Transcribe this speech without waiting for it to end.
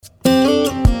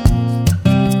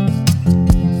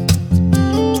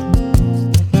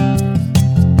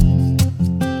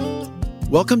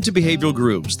Welcome to Behavioral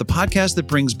Grooves, the podcast that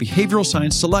brings behavioral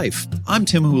science to life. I'm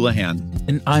Tim Houlihan.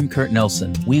 And I'm Kurt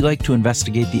Nelson. We like to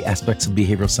investigate the aspects of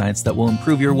behavioral science that will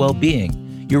improve your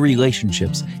well-being, your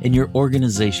relationships, and your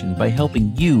organization by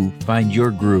helping you find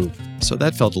your groove. So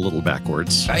that felt a little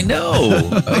backwards. I know.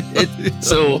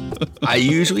 So I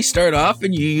usually start off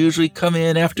and you usually come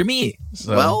in after me.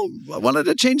 So. Well, I wanted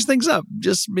to change things up,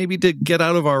 just maybe to get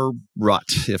out of our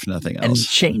rut, if nothing else. And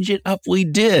change it up we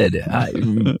did.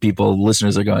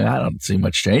 Listeners are going, I don't see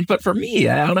much change. But for me,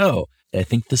 I don't know. I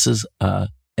think this is an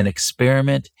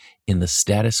experiment in the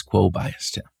status quo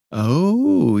bias, Tim.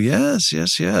 Oh, yes.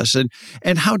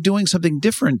 And how doing something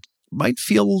different might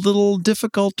feel a little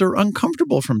difficult or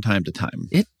uncomfortable from time to time.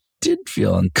 It did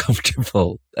feel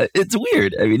uncomfortable. It's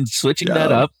weird. I mean, switching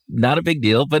that up, not a big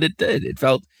deal, but it did. It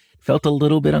felt a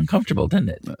little bit uncomfortable, didn't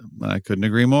it? I couldn't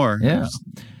agree more. Yeah.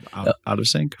 Out of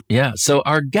sync. Yeah. So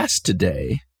our guest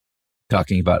today,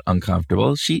 talking about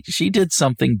uncomfortable, she did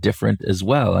something different as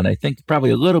well. And I think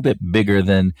probably a little bit bigger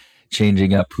than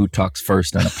changing up who talks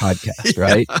first on a podcast,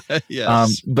 right?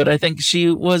 Yes. But I think she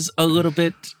was a little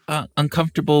bit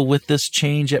uncomfortable with this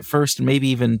change at first, and maybe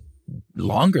even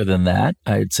longer than that.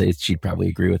 I'd say she'd probably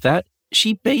agree with that.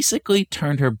 She basically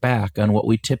turned her back on what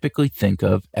we typically think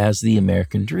of as the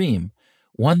American dream,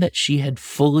 one that she had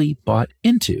fully bought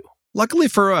into. Luckily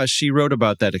for us, she wrote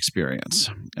about that experience.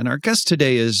 And our guest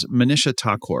today is Manisha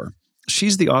Thakor.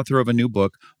 She's the author of a new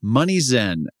book, Money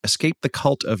Zen, Escape the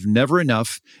Cult of Never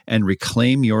Enough and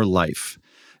Reclaim Your Life.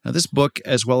 Now, this book,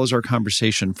 as well as our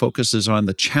conversation, focuses on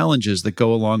the challenges that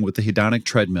go along with the hedonic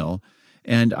treadmill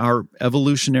and our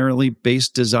evolutionarily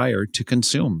based desire to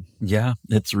consume. Yeah,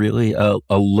 it's really a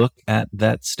look at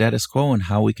that status quo and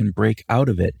how we can break out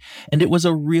of it. And it was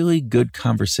a really good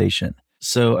conversation.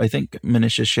 So I think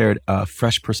Manisha shared a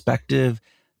fresh perspective.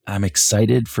 I'm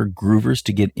excited for groovers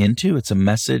to get into. It's a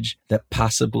message that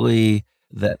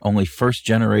only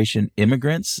first-generation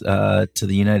immigrants to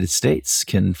the United States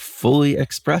can fully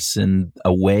express in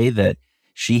a way that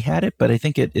she had it. But I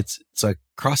think it's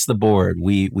across the board.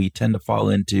 We tend to fall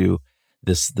into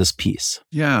this piece.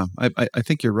 Yeah, I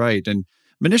think you're right. And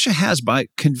Manisha has, by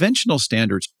conventional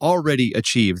standards, already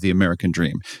achieved the American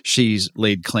dream. She's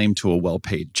laid claim to a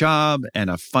well-paid job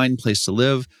and a fine place to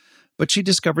live. But she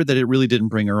discovered that it really didn't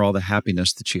bring her all the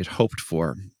happiness that she had hoped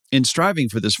for. In striving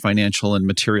for this financial and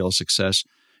material success,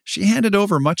 she handed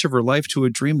over much of her life to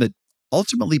a dream that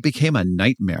ultimately became a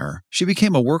nightmare. She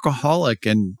became a workaholic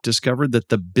and discovered that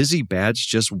the busy badge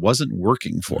just wasn't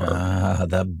working for her.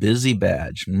 The busy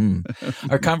badge.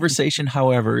 Our conversation,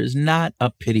 however, is not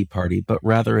a pity party, but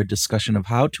rather a discussion of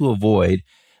how to avoid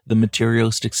the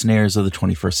materialistic snares of the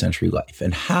 21st century life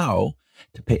and how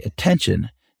to pay attention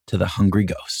to the hungry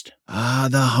ghost.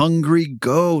 The hungry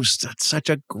ghost. That's such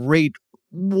a great,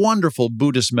 wonderful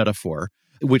Buddhist metaphor,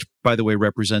 which, by the way,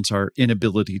 represents our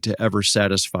inability to ever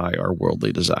satisfy our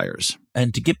worldly desires.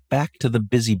 And to get back to the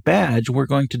busy badge, we're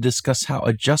going to discuss how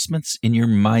adjustments in your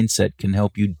mindset can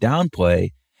help you downplay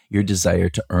your desire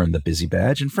to earn the busy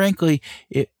badge. And frankly,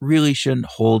 it really shouldn't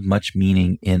hold much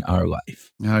meaning in our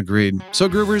life. Agreed. So,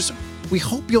 Groovers, we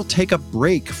hope you'll take a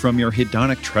break from your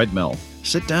hedonic treadmill.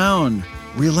 Sit down,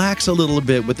 relax a little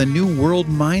bit with a new world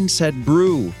mindset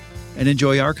brew, and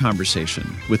enjoy our conversation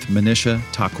with Manisha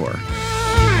Thakor.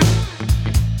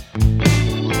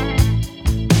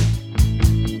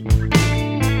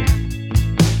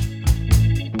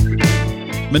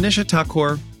 Manisha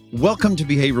Thakor, welcome to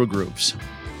Behavioral Grooves.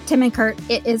 Tim and Kurt,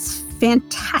 it is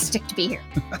fantastic to be here.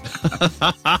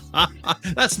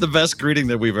 That's the best greeting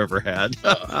that we've ever had,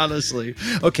 honestly.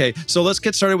 Okay, so let's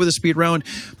get started with a speed round.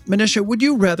 Manisha, would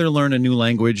you rather learn a new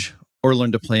language or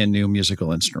learn to play a new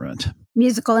musical instrument?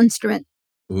 Musical instrument.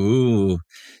 Ooh,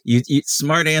 you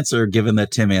smart answer given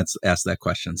that Tim asked that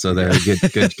question. So there,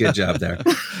 good job there.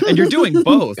 And you're doing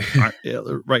both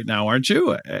right now, aren't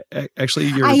you? Actually,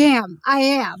 you're. I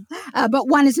am. But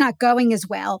one is not going as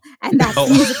well, and that's the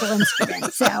musical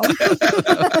instrument.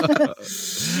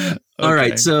 So. All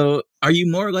right. So, are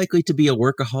you more likely to be a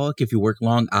workaholic if you work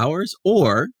long hours,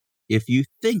 or if you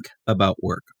think about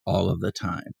work all of the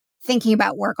time? Thinking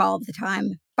about work all of the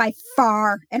time, by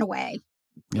far and away.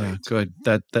 Yeah, good.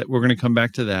 That we're going to come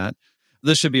back to that.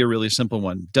 This should be a really simple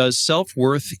one. Does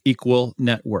self-worth equal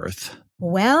net worth?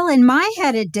 Well, in my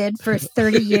head, it did for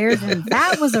 30 years, and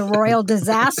that was a royal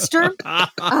disaster.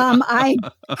 I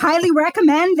highly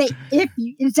recommend that if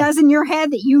it does in your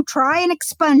head, that you try and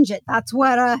expunge it. That's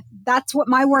what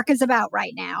my work is about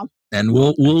right now. And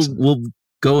we'll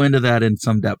go into that in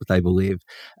some depth, I believe.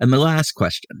 And the last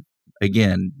question,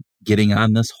 again, getting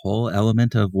on this whole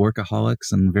element of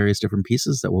workaholics and various different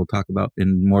pieces that we'll talk about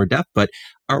in more depth. But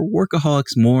are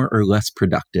workaholics more or less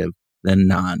productive than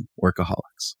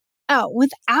non-workaholics? Oh,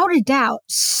 without a doubt,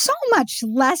 so much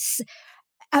less,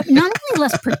 not only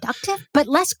less productive, but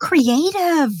less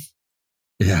creative.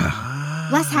 Yeah.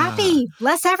 Less happy,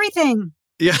 less everything.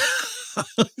 Yeah.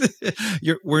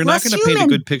 We're not going to paint a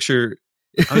good picture.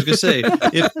 I was going to say,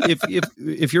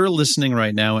 if you're listening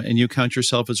right now and you count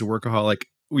yourself as a workaholic,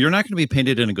 you're not going to be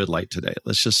painted in a good light today.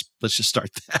 Let's just start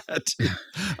that.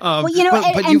 Well,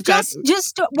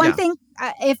 just one thing,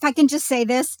 if I can just say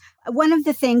this, one of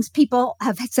the things people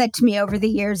have said to me over the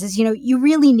years is, you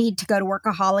really need to go to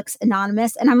Workaholics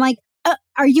Anonymous. And I'm like,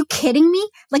 are you kidding me?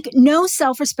 Like, no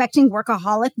self-respecting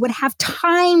workaholic would have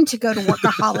time to go to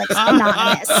Workaholics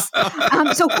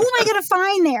Anonymous. So who am I going to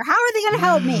find there? How are they going to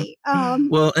help me?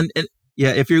 Well, and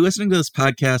yeah, if you're listening to this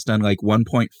podcast on like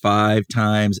 1.5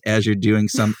 times as you're doing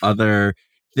some other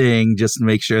thing, just to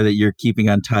make sure that you're keeping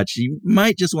on touch, you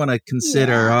might just want to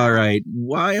consider, all right,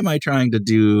 why am I trying to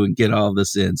do and get all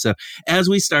this in? So as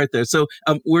we start there, so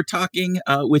we're talking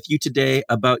with you today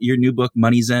about your new book,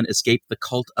 Money Zen, Escape the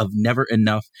Cult of Never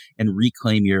Enough and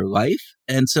Reclaim Your Life.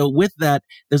 And so with that,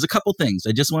 there's a couple things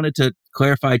I just wanted to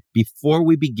clarify before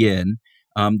we begin.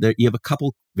 That you have a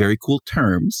couple very cool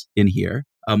terms in here.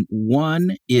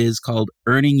 One is called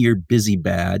earning your busy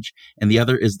badge, and the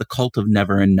other is the cult of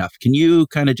never enough. Can you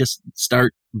kind of just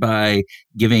start by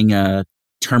giving a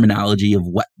terminology of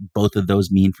what both of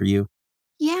those mean for you?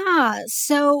 Yeah.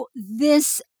 So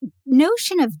this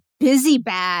notion of busy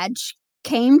badge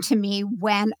came to me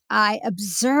when I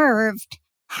observed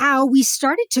how we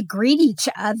started to greet each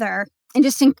other. And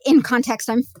just in context,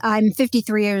 I'm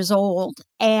 53 years old,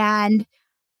 and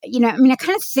I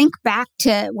kind of think back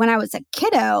to when I was a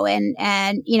kiddo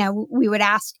and we would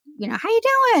ask, how you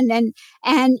doing?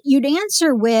 And you'd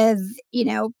answer with,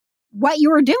 what you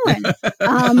were doing,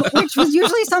 which was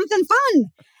usually something fun.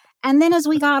 And then as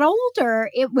we got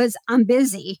older, it was, I'm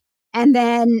busy. And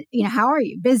then, how are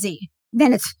you? Busy.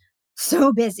 Then it's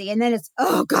so busy. And then it's,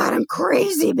 oh God, I'm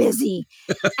crazy busy.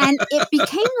 And it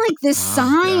became like this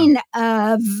sign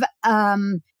of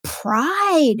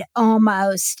pride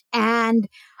almost. And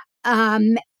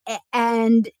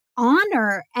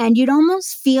honor, and you'd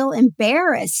almost feel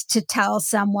embarrassed to tell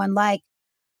someone like,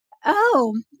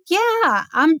 "Oh, yeah,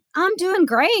 I'm doing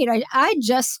great. I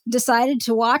just decided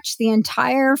to watch the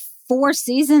entire 4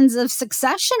 seasons of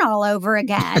Succession all over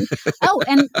again. Oh,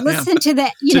 and listen to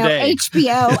the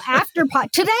HBO after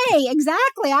today.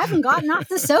 Exactly. I haven't gotten off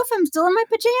the sofa. I'm still in my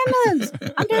pajamas.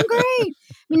 I'm doing great."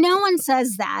 No one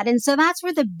says that, and so that's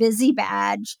where the busy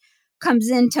badge comes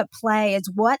into play.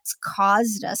 Is what's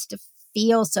caused us to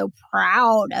feel so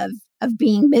proud of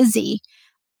being busy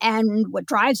and what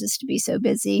drives us to be so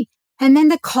busy. And then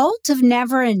the cult of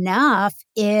never enough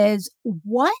is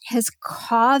what has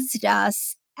caused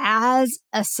us as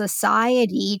a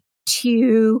society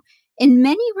to, in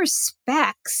many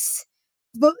respects,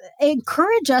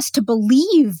 encourage us to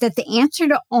believe that the answer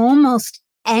to almost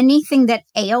anything that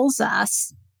ails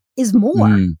us is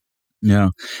more. Yeah.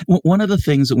 One of the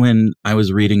things when I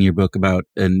was reading your book about,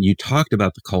 and you talked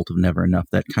about the cult of never enough,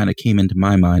 that kind of came into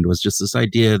my mind was just this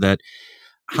idea that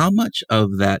how much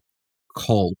of that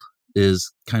cult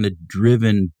is kind of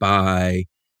driven by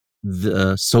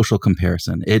the social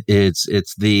comparison.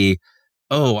 It's the,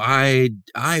 oh, I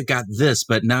got this,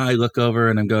 but now I look over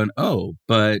and I'm going, oh,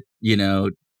 but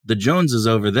the Joneses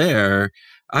over there,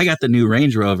 I got the new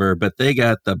Range Rover, but they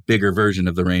got the bigger version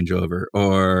of the Range Rover.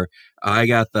 Or I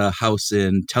got the house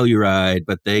in Telluride,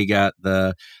 but they got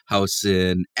the house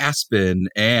in Aspen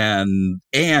and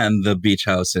the beach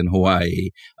house in Hawaii,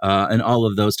 and all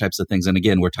of those types of things. And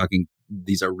again, we're talking,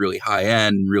 these are really high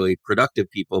end, really productive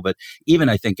people. But even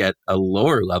I think at a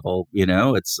lower level,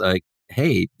 it's like,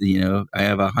 hey, I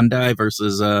have a Hyundai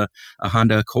versus a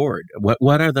Honda Accord.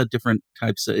 What are the different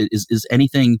types? Is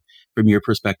anything from your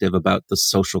perspective about the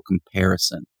social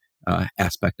comparison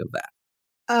aspect of that?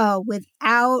 Oh,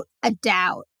 without a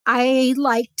doubt. I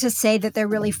like to say that there are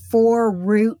really 4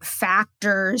 root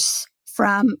factors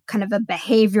from kind of a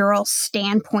behavioral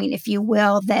standpoint, if you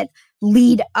will, that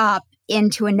lead up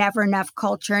into a never enough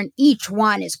culture. And each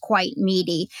one is quite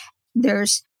meaty.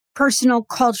 There's personal,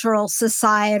 cultural,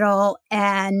 societal,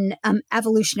 and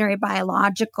evolutionary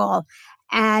biological.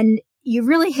 And you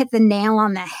really hit the nail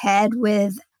on the head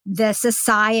with the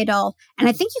societal. And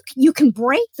I think you can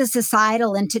break the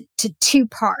societal into 2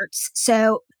 parts.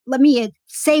 So let me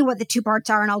say what the 2 parts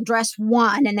are, and I'll address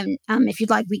one. And then if you'd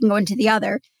like, we can go into the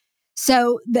other.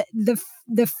 So the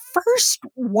first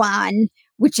one,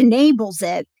 which enables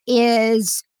it,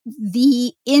 is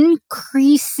the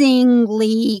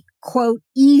increasingly, quote,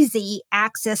 easy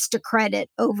access to credit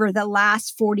over the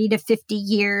last 40 to 50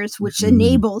 years, which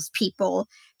enables people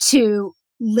to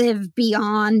live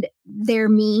beyond their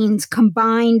means,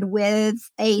 combined with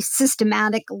a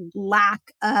systematic lack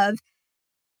of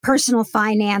personal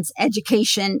finance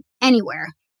education anywhere,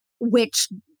 which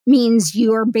means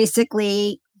you're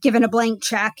basically given a blank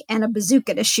check and a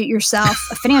bazooka to shoot yourself,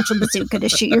 a financial bazooka to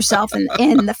shoot yourself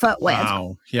in the foot with.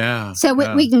 Wow. Yeah. So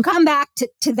we can come back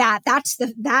to that. That's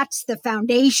the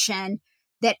foundation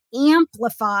that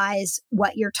amplifies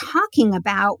what you're talking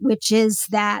about, which is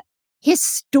that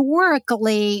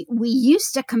historically, we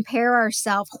used to compare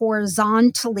ourselves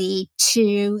horizontally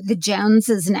to the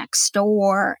Joneses next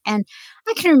door. And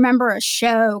I can remember a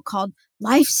show called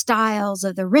Lifestyles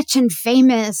of the Rich and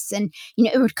Famous. And,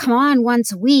 it would come on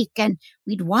once a week and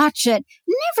we'd watch it.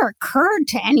 It never occurred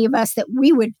to any of us that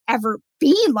we would ever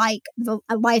be like a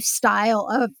lifestyle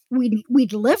of,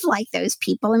 we'd live like those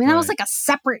people. I mean, that was like a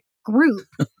separate group.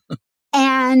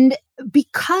 And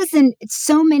because in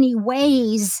so many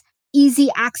ways, easy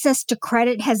access to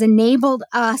credit has enabled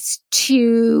us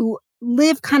to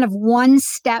live kind of one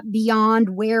step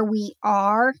beyond where we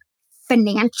are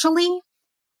financially.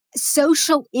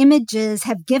 Social images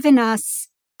have given us,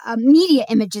 media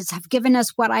images have given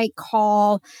us what I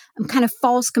call kind of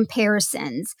false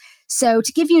comparisons. So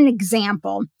to give you an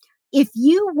example, if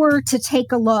you were to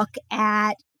take a look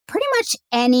at pretty much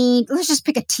let's just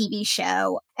pick a TV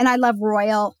show, and I love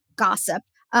royal gossip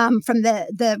from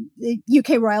the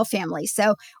UK royal family.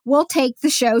 So we'll take the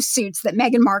show Suits that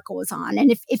Meghan Markle was on.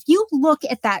 And if you look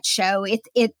at that show,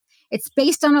 it's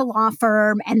based on a law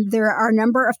firm, and there are a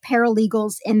number of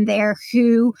paralegals in there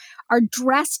who are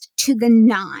dressed to the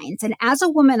nines. And as a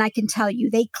woman, I can tell you,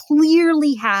 they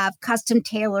clearly have custom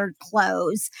tailored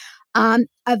clothes of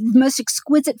the most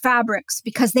exquisite fabrics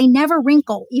because they never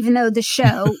wrinkle, even though the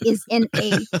show is in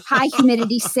a high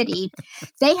humidity city.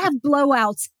 They have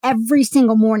blowouts every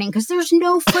single morning because there's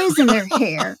no frizz in their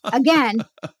hair. Again,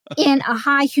 in a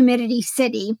high humidity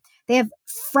city. They have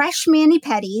fresh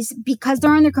mani-pedis because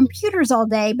they're on their computers all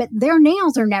day, but their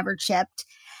nails are never chipped.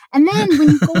 And then when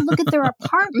you go look at their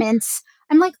apartments,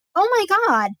 I'm like, oh my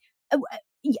God.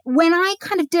 When I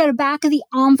kind of did a back of the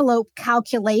envelope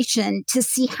calculation to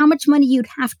see how much money you'd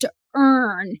have to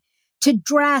earn to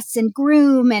dress and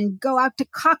groom and go out to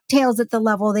cocktails at the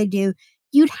level they do,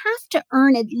 you'd have to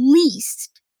earn at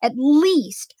least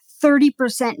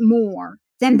 30% more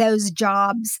than those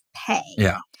jobs pay.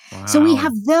 Yeah. Wow. So we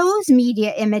have those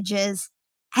media images,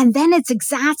 and then it's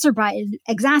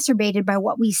exacerbated by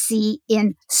what we see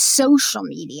in social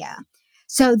media.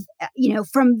 So,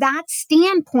 from that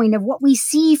standpoint of what we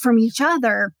see from each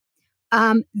other,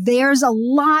 there's a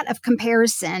lot of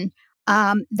comparison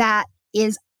that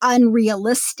is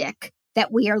unrealistic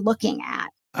that we are looking at.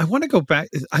 I want to go back.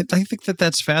 I think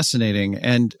that's fascinating.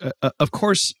 And of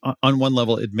course, on one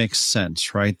level, it makes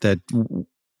sense, right?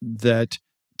 That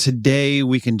today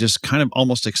we can just kind of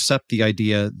almost accept the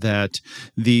idea that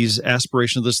these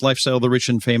aspirations, this lifestyle of the rich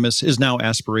and famous is now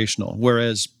aspirational.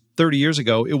 Whereas 30 years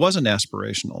ago, it wasn't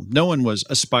aspirational. No one was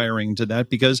aspiring to that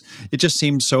because it just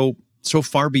seemed so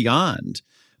far beyond.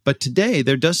 But today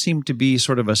there does seem to be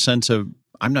sort of a sense of,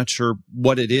 I'm not sure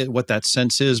what it is, what that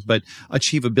sense is, but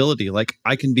achievability. Like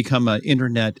I can become an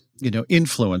internet,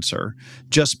 influencer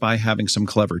just by having some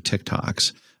clever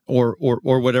TikToks or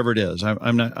whatever it is.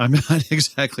 I'm not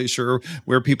exactly sure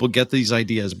where people get these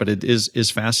ideas, but it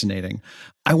is fascinating.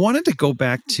 I wanted to go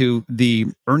back to the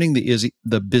earning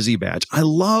the busy badge. I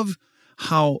love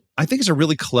how I think it's a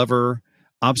really clever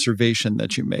observation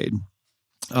that you made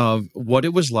of what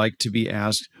it was like to be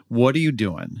asked, "What are you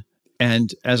doing?"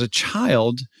 And as a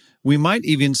child, we might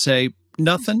even say,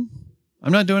 "Nothing.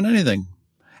 I'm not doing anything."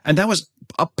 And that was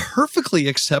a perfectly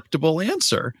acceptable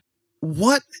answer.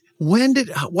 What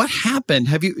happened?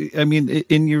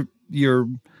 In your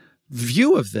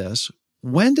view of this,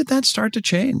 when did that start to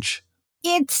change?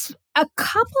 It's a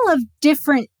couple of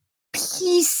different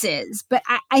pieces, but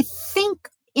I think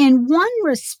in one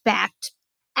respect,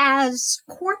 as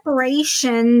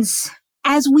corporations,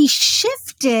 as we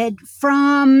shifted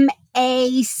from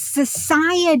a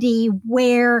society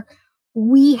where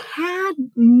we had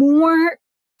more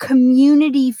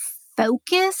community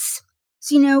focus,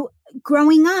 so,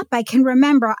 growing up, I can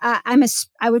remember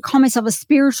I would call myself a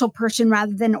spiritual person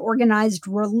rather than an organized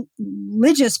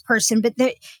religious person. But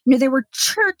there were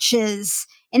churches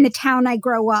in the town I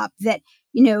grew up that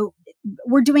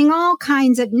were doing all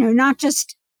kinds of not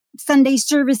just Sunday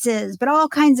services, but all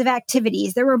kinds of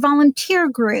activities. There were volunteer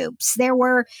groups. There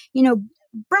were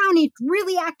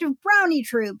really active brownie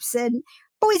troops and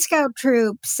Boy Scout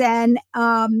troops, and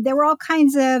there were all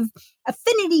kinds of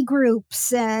affinity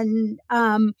groups, and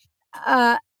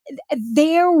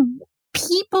there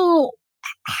people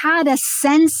had a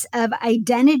sense of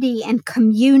identity and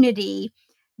community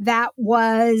that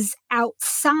was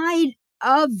outside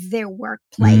of their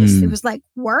workplace. It was like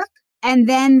work, and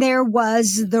then there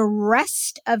was the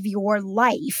rest of your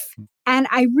life. And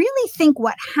I really think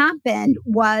what happened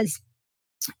was,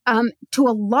 to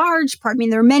a large part, I mean,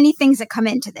 there are many things that come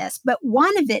into this, but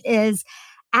one of it is,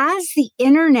 as the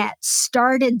internet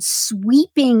started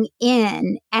sweeping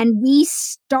in and we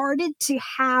started to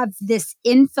have this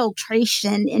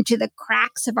infiltration into the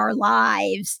cracks of our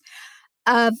lives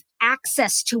of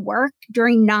access to work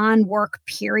during non-work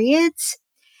periods.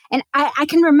 And I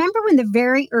can remember when the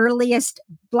very earliest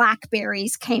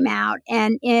BlackBerries came out,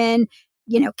 and in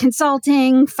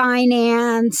consulting,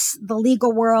 finance, the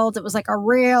legal world, it was like a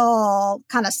real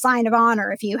kind of sign of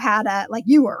honor if you had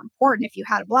you were important if you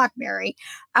had a BlackBerry.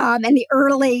 And the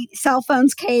early cell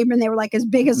phones came and they were like as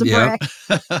big as a brick.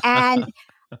 And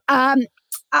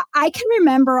I can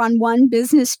remember on one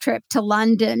business trip to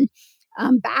London,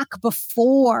 back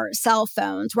before cell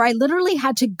phones, where I literally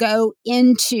had to go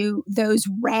into those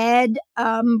red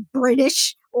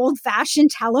British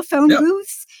old-fashioned telephone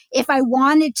booths if I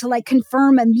wanted to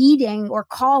confirm a meeting or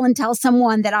call and tell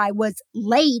someone that I was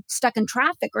late, stuck in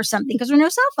traffic or something, because there were no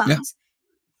cell phones.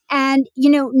 And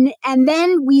and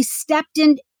then we stepped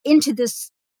into this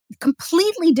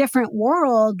completely different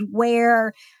world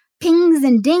where pings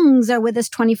and dings are with us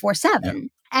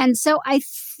 24/7. And so I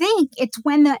think it's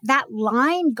when that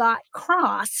line got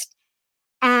crossed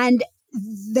and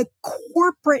the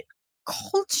corporate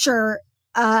culture,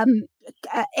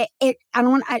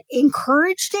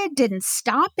 encouraged it, didn't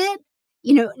stop it.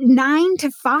 9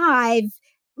 to 5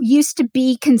 used to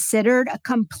be considered a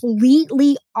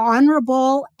completely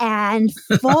honorable and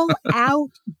full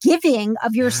out giving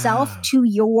of yourself to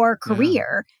your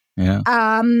career.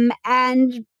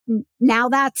 And now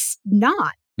that's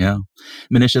not. Yeah.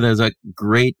 Manisha, there's a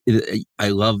great, I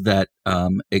love that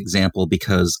example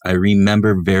because I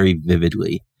remember very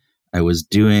vividly, I was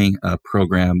doing a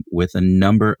program with a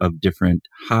number of different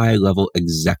high-level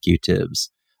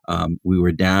executives. We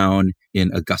were down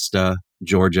in Augusta,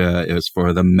 Georgia. It was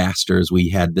for the Masters. We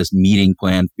had this meeting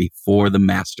planned before the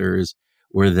Masters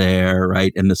were there,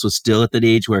 right? And this was still at the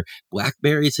age where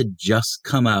BlackBerries had just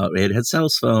come out. It had cell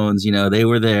phones, they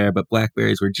were there, but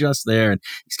BlackBerries were just there. And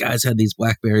these guys had these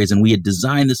BlackBerries, and we had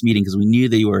designed this meeting because we knew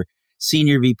they were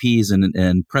senior VPs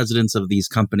and presidents of these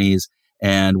companies.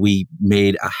 And we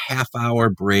made a half-hour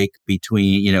break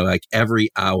between, every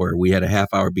hour we had a half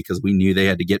hour because we knew they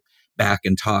had to get back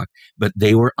and talk. But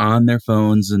they were on their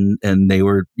phones and they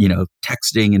were,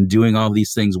 texting and doing all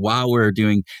these things while we were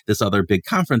doing this other big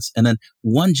conference. And then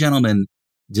one gentleman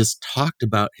just talked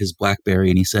about his BlackBerry,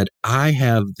 and he said, I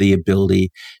have the ability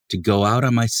to go out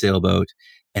on my sailboat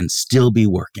and still be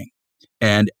working.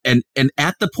 And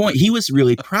at the point, he was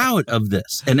really proud of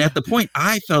this. And at the point,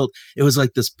 I felt it was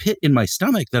like this pit in my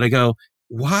stomach that I go,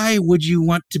 why would you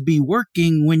want to be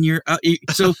working when you're out?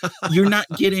 So you're not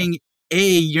getting A,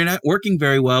 you're not working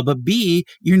very well, but B,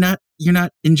 you're not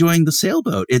enjoying the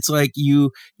sailboat. It's like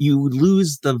you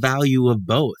lose the value of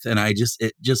both. And it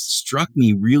just struck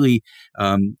me really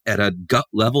at a gut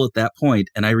level at that point.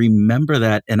 And I remember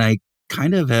that. And I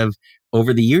kind of have,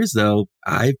 over the years though,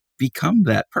 I've become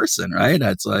that person, right?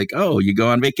 It's like, oh, you go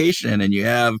on vacation and you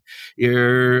have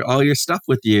all your stuff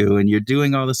with you and you're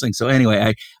doing all this things. So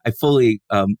anyway, I fully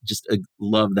just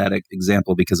love that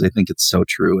example because I think it's so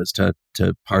true as to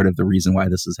part of the reason why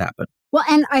this has happened. Well,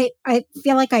 and I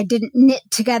feel like I didn't knit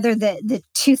together the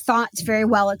two thoughts very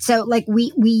well. It's so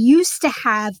we used to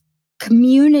have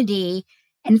community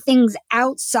and things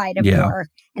outside of work.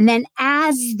 And then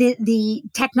as the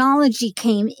technology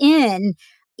came in,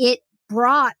 it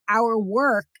brought our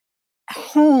work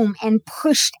home and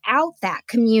pushed out that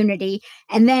community.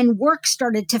 And then work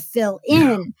started to fill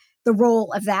in the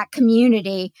role of that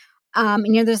community.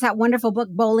 There's that wonderful book,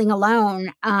 Bowling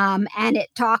Alone. And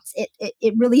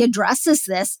it really addresses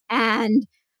this. And,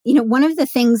 one of the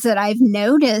things that I've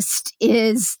noticed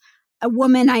is a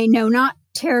woman I know not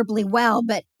terribly well,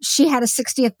 but she had a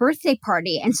 60th birthday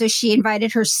party. And so she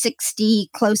invited her 60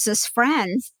 closest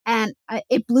friends. And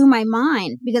it blew my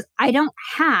mind because I don't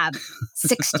have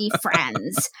 60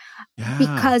 friends.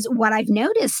 Because what I've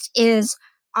noticed is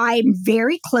I'm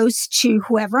very close to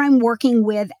whoever I'm working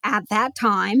with at that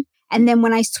time. And then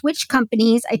when I switch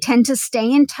companies, I tend to stay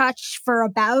in touch for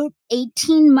about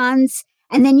 18 months.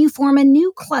 And then you form a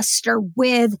new cluster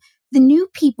with the new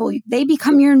people, they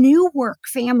become your new work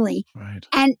family. Right.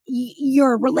 And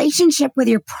your relationship with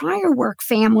your prior work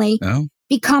family Oh,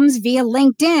 becomes via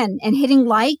LinkedIn and hitting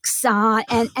likes,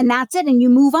 and that's it. And you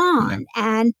move on.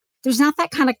 And there's not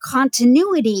that kind of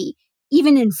continuity,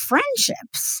 even in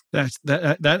friendships.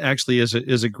 That actually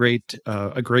is a great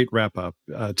wrap up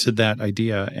to that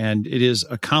idea, and it is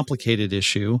a complicated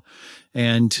issue,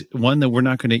 and one that we're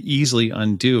not going to easily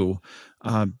undo.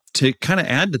 To kind of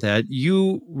add to that,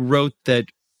 you wrote that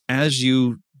as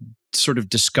you sort of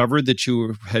discovered that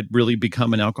you had really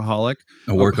become an alcoholic,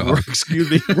 a workaholic.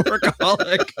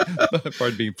 Workaholic.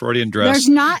 Pardon me, Freudian dress. There's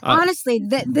not, honestly,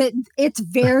 it's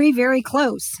very, very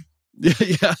close.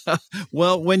 Yeah.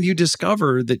 Well, when you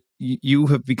discover that you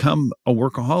have become a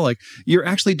workaholic, you're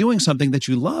actually doing something that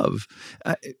you love.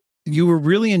 You were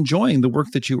really enjoying the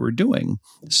work that you were doing.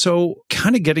 So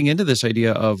kind of getting into this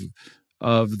idea of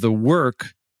the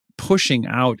work pushing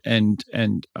out and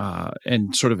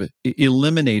sort of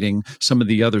eliminating some of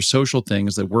the other social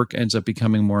things, that work ends up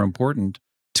becoming more important.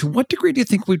 To what degree do you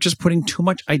think we're just putting too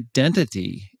much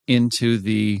identity into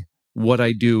the what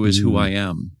I do is who I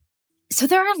am? So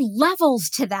there are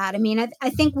levels to that. I mean, I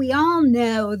think we all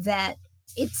know that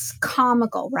it's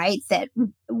comical, right? That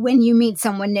when you meet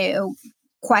someone new,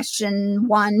 question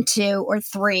 1, 2, or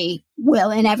 3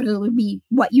 will inevitably be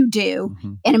what you do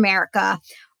in America.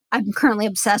 I'm currently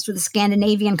obsessed with the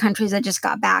Scandinavian countries. I just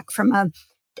got back from a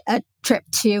trip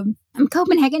to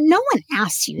Copenhagen. No one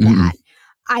asks you that.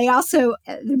 I also,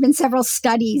 there have been several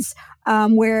studies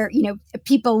where,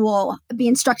 people will be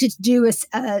instructed to do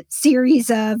a series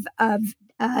of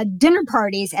dinner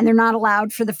parties, and they're not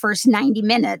allowed for the first 90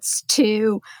 minutes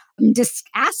to just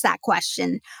ask that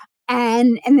question.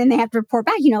 And then they have to report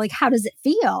back, how does it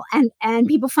feel? And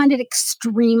people find it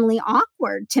extremely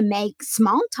awkward to make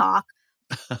small talk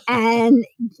and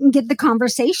get the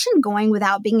conversation going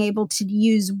without being able to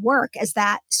use work as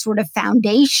that sort of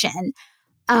foundation.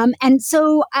 And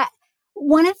so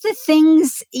one of the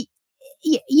things,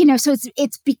 so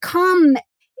it's become,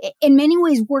 in many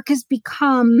ways, work has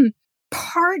become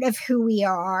part of who we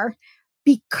are,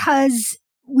 because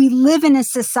we live in a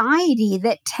society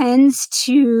that tends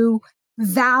to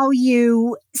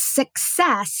value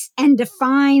success and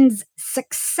defines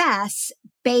success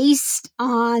based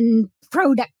on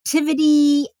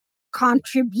productivity,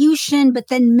 contribution, but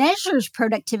then measures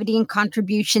productivity and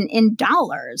contribution in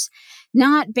dollars,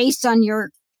 not based on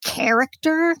your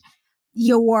character,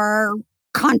 your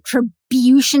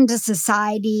contribution to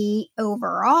society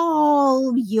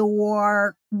overall,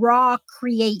 your raw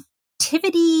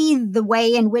creativity, the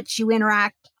way in which you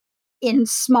interact in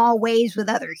small ways with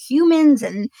other humans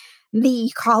and the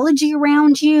ecology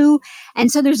around you. And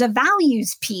so there's a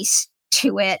values piece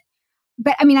to it.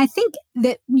 But I mean, I think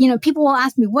that, people will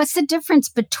ask me, what's the difference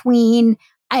between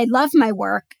I love my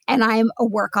work and I'm a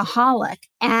workaholic?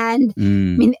 And I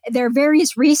mean, there are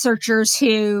various researchers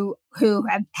who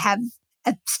have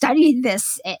studied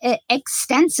this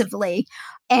extensively.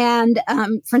 And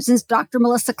for instance, Dr.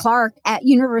 Melissa Clark at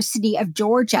University of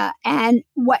Georgia. And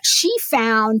what she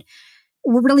found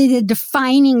were really the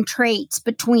defining traits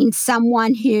between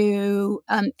someone who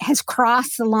has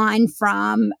crossed the line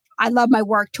from I love my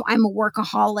work to I'm a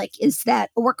workaholic, is that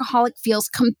a workaholic feels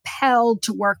compelled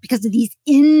to work because of these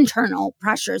internal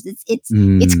pressures. It's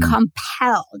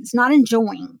compelled. It's not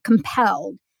enjoying,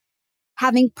 compelled.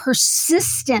 Having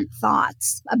persistent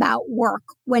thoughts about work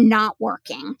when not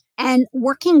working, and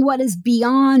working what is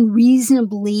beyond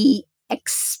reasonably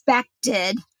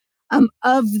expected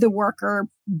of the worker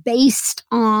based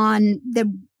on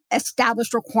the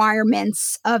established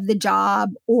requirements of the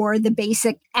job or the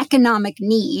basic economic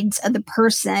needs of the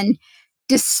person,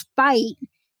 despite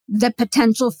the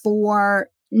potential for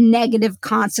negative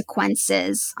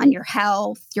consequences on your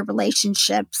health, your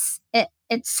relationships,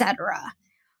 etc.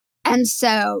 And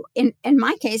so in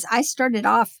my case, I started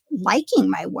off liking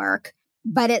my work,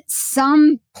 but at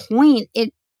some point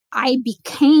I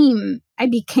became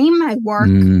my work,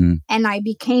 and I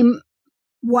became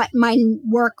what my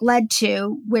work led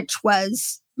to, which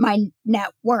was my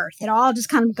net worth. It all just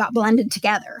kind of got blended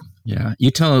together. Yeah. You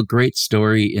tell a great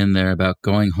story in there about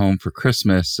going home for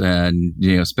Christmas and,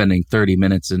 spending 30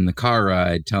 minutes in the car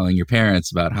ride telling your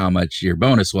parents about how much your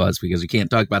bonus was, because you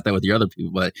can't talk about that with your other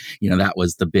people. But, that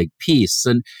was the big piece.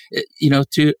 And,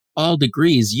 to all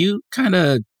degrees, you kind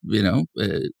of,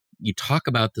 you talk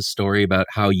about the story about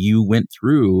how you went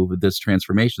through this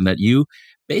transformation, that you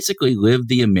basically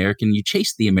lived you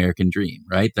chased the American dream,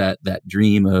 right? That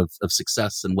dream of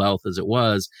success and wealth as it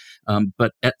was.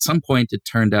 But at some point it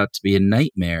turned out to be a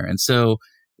nightmare. And so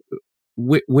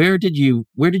where did you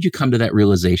come to that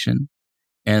realization?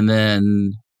 And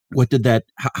then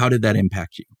How did that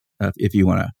impact you? If you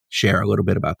want to share a little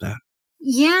bit about that.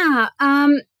 Yeah.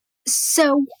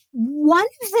 So one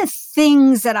of the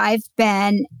things that I've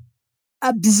been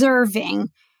observing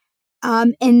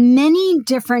in many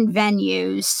different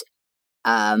venues,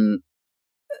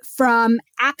 from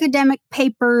academic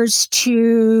papers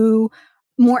to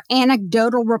more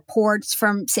anecdotal reports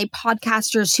from, say,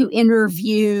 podcasters who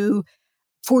interview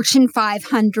Fortune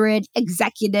 500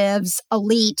 executives,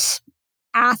 elite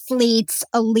athletes,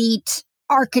 elite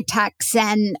architects,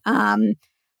 and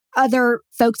other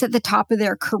folks at the top of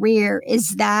their career,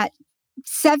 is that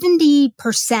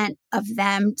 70% of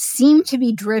them seem to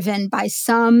be driven by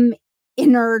some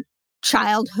inner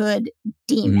childhood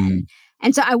demon.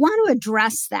 And so I want to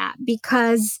address that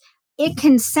because it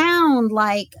can sound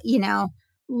like,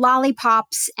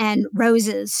 lollipops and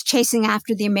roses chasing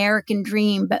after the American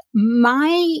dream. But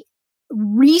my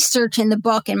research in the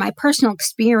book and my personal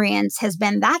experience has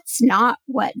been that's not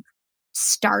what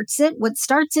starts it. What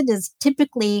starts it is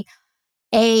typically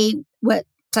what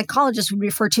psychologists would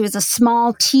refer to as a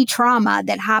small T trauma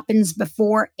that happens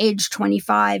before age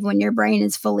 25 when your brain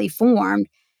is fully formed.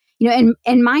 In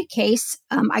my case,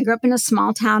 I grew up in a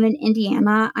small town in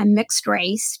Indiana. I'm mixed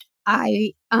race.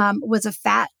 I was a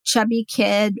fat, chubby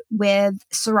kid with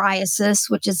psoriasis,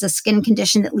 which is a skin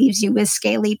condition that leaves you with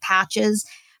scaly patches.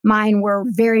 Mine were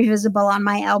very visible on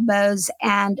my elbows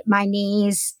and my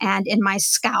knees and in my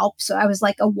scalp. So I was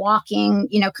like a walking,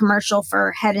 commercial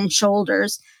for Head and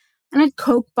Shoulders. And I had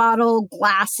Coke bottle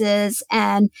glasses.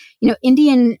 And,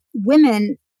 Indian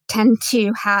women tend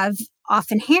to have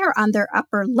often hair on their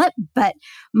upper lip. But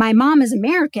my mom is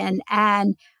American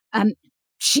and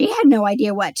she had no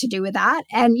idea what to do with that.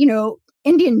 And,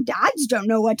 Indian dads don't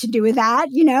know what to do with that,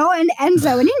 and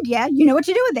so in India, you know what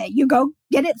to do with it. You go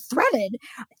get it threaded.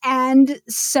 And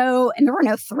there were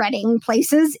no threading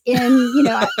places in,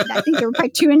 I think there were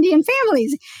probably 2 Indian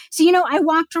families. So, I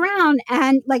walked around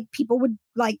and people would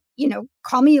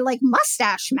call me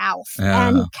mustache mouth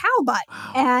and cow butt.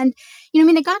 And,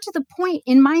 it got to the point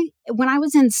when I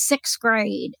was in 6th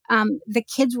grade, the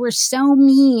kids were so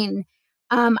mean.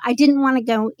 I didn't want to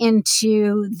go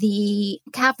into the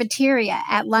cafeteria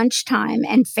at lunchtime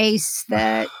and face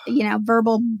the,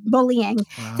 verbal bullying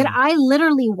that I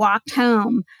literally walked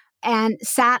home and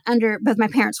sat under, both my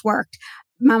parents worked.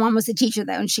 My mom was a teacher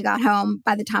though, and she got home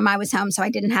by the time I was home. So I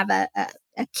didn't have a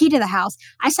key to the house.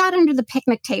 I sat under the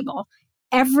picnic table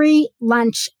every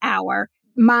lunch hour,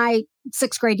 my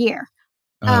 6th grade year.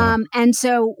 And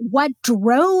so what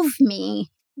drove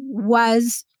me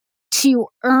was to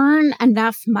earn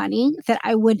enough money that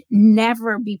I would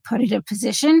never be put in a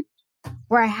position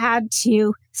where I had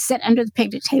to sit under the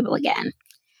picnic table again.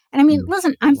 And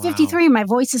listen, I'm 53 and my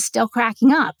voice is still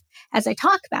cracking up as I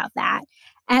talk about that.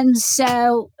 And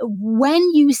so when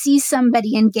you see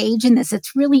somebody engage in this,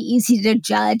 it's really easy to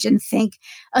judge and think,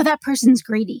 oh, that person's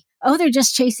greedy. Oh, they're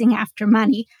just chasing after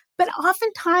money. But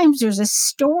oftentimes there's a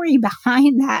story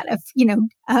behind that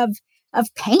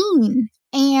of pain.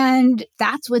 And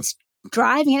that's what's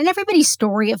driving it. And everybody's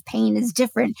story of pain is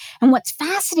different. And what's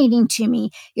fascinating to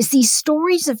me is these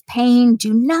stories of pain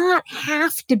do not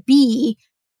have to be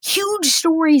huge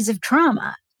stories of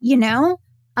trauma,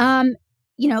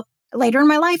 later in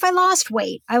my life, I lost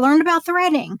weight. I learned about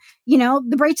threading,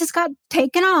 the braces got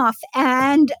taken off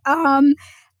and,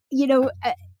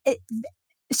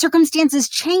 circumstances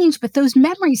change, but those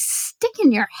memories stick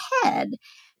in your head.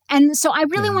 And so I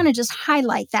really want to just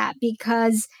highlight that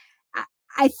because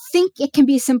I think it can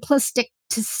be simplistic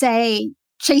to say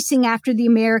chasing after the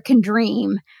American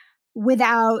dream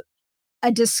without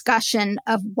a discussion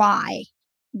of why.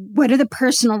 What are the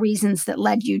personal reasons that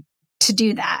led you to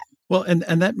do that? Well, and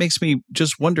that makes me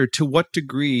just wonder to what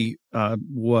degree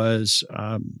was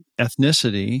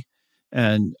ethnicity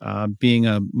and being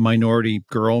a minority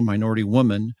girl, minority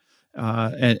woman,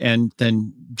 and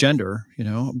then gender,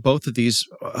 both of these,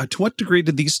 to what degree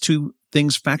did these 2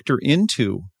 things factor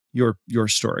into your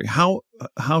story? How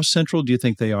central do you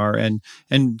think they are, and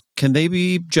can they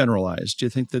be generalized? Do you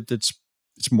think that it's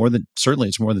more than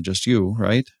just you,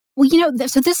 right? Well,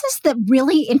 so this is the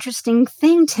really interesting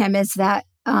thing, Tim, is that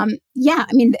a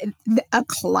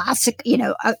classic,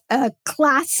 a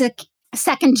classic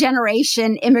second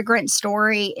generation immigrant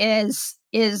story is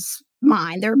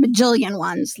mine. There are a bajillion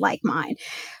ones like mine,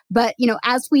 but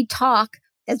as we talk.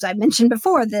 As I mentioned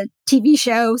before, the TV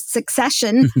show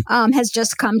Succession has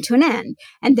just come to an end.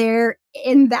 And there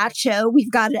in that show,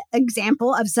 we've got an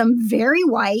example of some very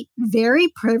white, very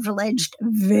privileged,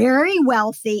 very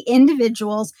wealthy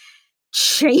individuals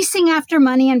chasing after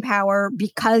money and power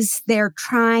because they're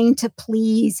trying to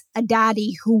please a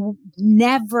daddy who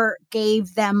never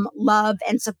gave them love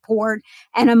and support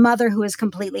and a mother who is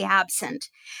completely absent.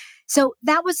 So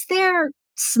that was their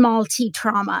small t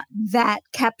trauma that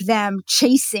kept them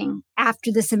chasing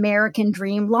after this American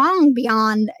dream long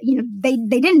beyond, they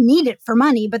didn't need it for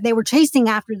money, but they were chasing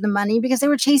after the money because they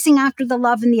were chasing after the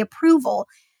love and the approval.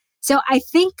 So I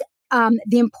think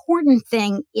the important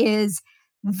thing is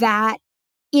that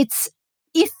if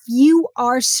you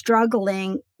are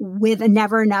struggling with a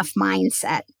never enough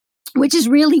mindset, which is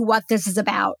really what this is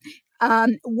about,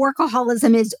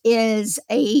 workaholism is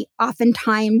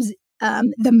oftentimes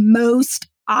the most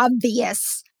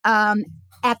obvious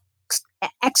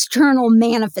external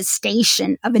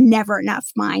manifestation of a never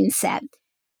enough mindset.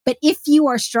 But if you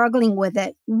are struggling with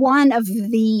it, one of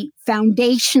the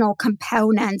foundational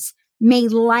components may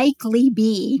likely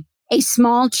be a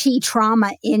small chi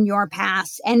trauma in your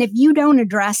past. And if you don't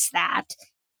address that,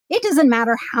 it doesn't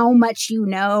matter how much you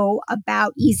know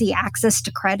about easy access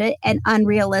to credit and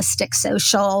unrealistic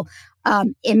social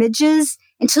images,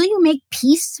 until you make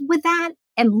peace with that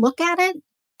and look at it,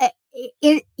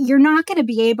 you're not going to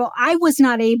be able. I was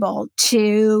not able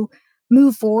to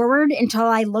move forward until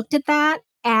I looked at that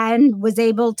and was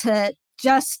able to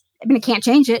I can't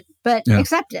change it, but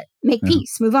accept it, make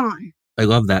peace, move on. I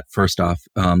love that first off.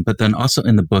 But then also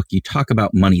in the book, you talk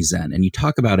about money zen, and you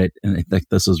talk about it, and I think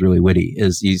this was really witty,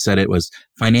 is you said it was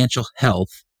financial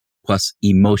health plus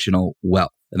emotional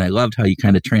wealth. And I loved how you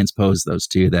kind of transpose those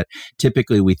two, that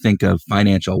typically we think of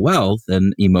financial wealth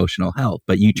and emotional health,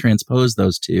 but you transpose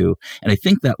those two. And I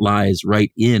think that lies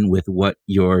right in with what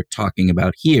you're talking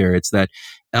about here. It's that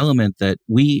element that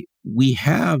we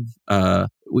have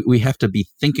to be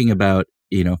thinking about,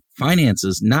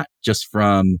 finances, not just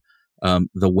from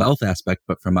the wealth aspect,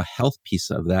 but from a health piece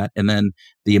of that. And then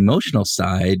the emotional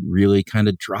side really kind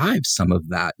of drives some of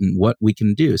that and what we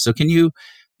can do. So can you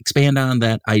expand on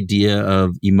that idea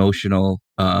of emotional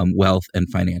wealth and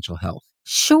financial health?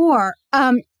 Sure.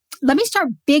 Let me start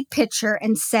big picture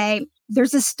and say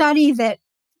there's a study that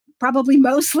probably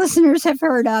most listeners have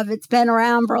heard of. It's been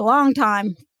around for a long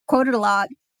time, quoted a lot,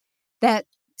 that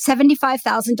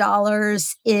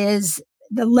 $75,000 is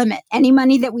the limit. Any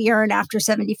money that we earn after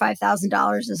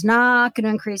 $75,000 is not going to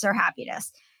increase our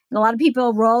happiness. And a lot of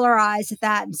people roll our eyes at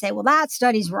that and say, well, that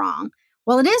study's wrong.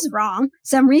 Well, it is wrong.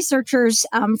 Some researchers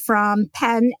from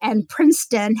Penn and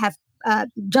Princeton have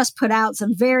just put out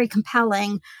some very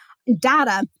compelling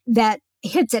data that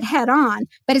hits it head on,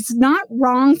 but it's not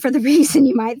wrong for the reason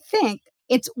you might think.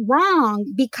 It's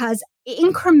wrong because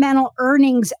incremental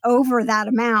earnings over that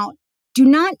amount do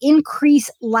not increase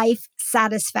life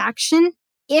satisfaction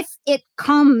if it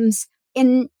comes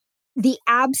in the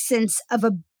absence of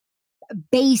a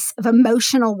base of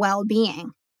emotional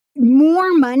well-being.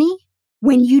 More money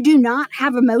when you do not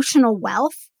have emotional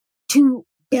wealth to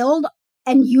build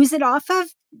and use it off of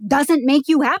doesn't make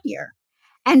you happier.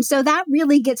 And so that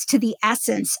really gets to the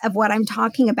essence of what I'm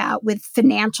talking about with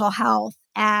financial health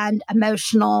and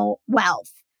emotional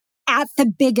wealth at the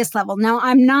biggest level. Now,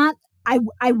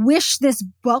 I wish this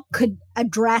book could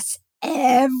address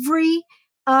every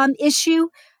issue.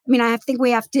 I think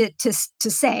we have to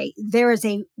say there is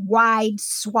a wide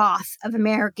swath of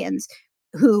Americans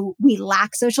who we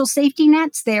lack social safety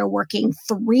nets. They're working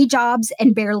 3 jobs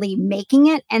and barely making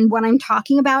it. And what I'm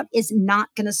talking about is not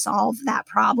going to solve that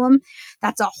problem.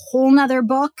 That's a whole nother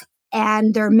book.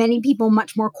 And there are many people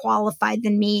much more qualified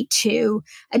than me to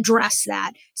address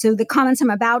that. So the comments I'm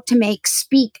about to make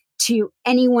speak to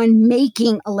anyone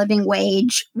making a living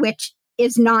wage, which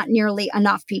is not nearly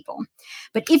enough people.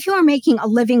 But if you are making a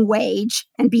living wage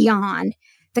and beyond,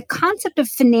 the concept of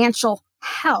financial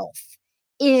health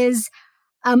is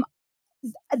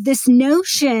this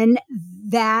notion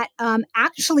that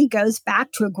actually goes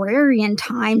back to agrarian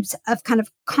times of kind of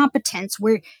competence,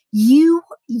 where you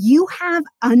have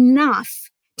enough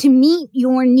to meet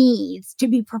your needs, to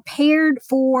be prepared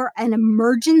for an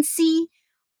emergency,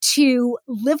 to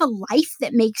live a life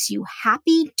that makes you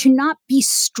happy, to not be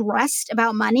stressed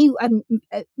about money.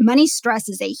 Money stress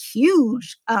is a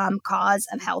huge cause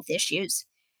of health issues.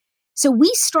 So we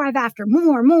strive after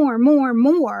more.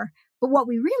 But what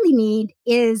we really need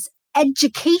is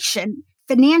education,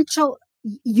 financial,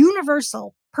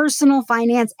 universal, personal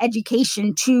finance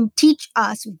education to teach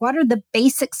us what are the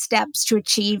basic steps to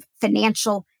achieve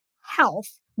financial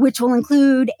health, which will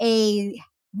include a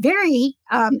very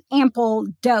ample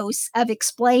dose of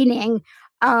explaining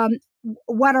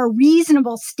what are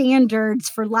reasonable standards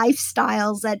for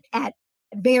lifestyles at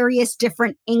various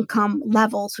different income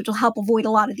levels, which will help avoid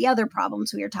a lot of the other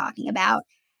problems we are talking about.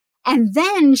 and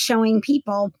then showing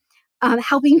people,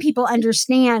 helping people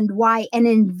understand why an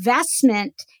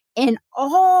investment in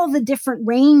all the different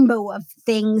rainbow of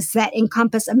things that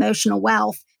encompass emotional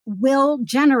wealth will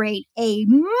generate a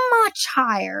much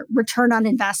higher return on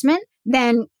investment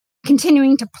than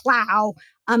continuing to plow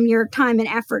your time and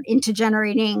effort into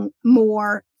generating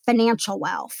more financial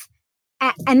wealth.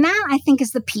 And that, I think,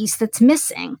 is the piece that's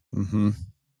missing. Mm-hmm.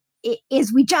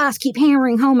 Is we just keep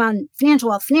hammering home on financial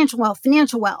wealth, financial wealth,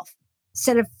 financial wealth,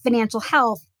 instead of financial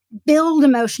health. Build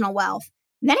emotional wealth.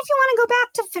 Then if you want to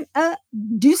go back to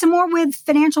do some more with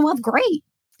financial wealth, great.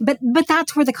 But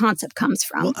that's where the concept comes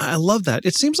from. Well, I love that.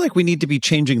 It seems like we need to be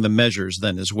changing the measures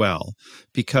then as well,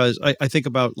 because I think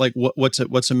about like what's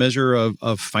a measure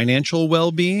of financial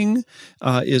well-being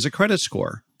is a credit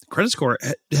score. Credit score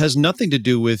has nothing to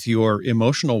do with your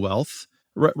emotional wealth.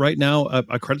 Right now,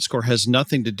 a credit score has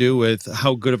nothing to do with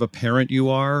how good of a parent you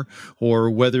are, or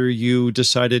whether you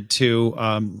decided to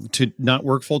not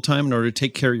work full time in order to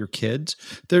take care of your kids.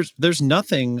 There's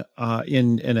nothing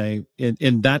in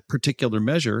that particular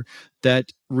measure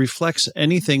that reflects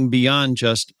anything beyond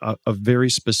just a very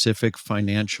specific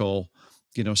financial,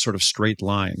 sort of straight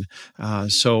line.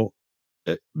 So.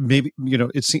 Maybe,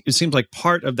 it seems like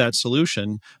part of that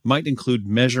solution might include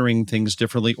measuring things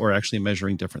differently or actually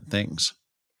measuring different things.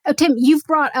 Oh, Tim, you've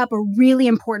brought up a really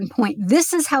important point.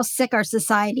 This is how sick our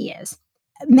society is.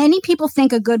 Many people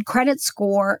think a good credit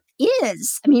score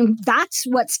is, that's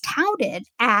what's touted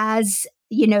as,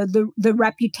 the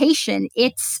reputation.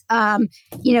 It's,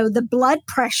 the blood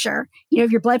pressure.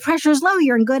 If your blood pressure is low,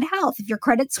 you're in good health. If your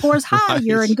credit score is high, Right.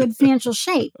 You're in good financial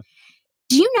shape.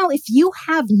 Do you know if you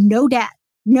have no debt,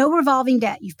 no revolving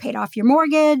debt, you've paid off your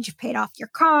mortgage, you've paid off your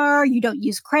car, you don't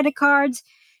use credit cards,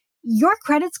 your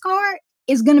credit score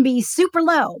is going to be super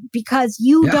low because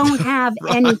you don't have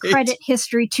any credit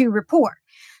history to report.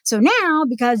 So now,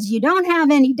 because you don't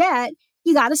have any debt,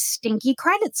 you got a stinky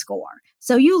credit score.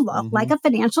 So you look like a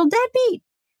financial deadbeat.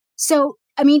 So,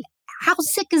 how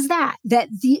sick is that? That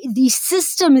the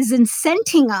system is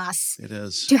incenting us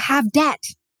to have debt.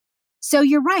 So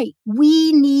you're right.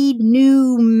 We need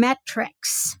new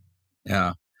metrics.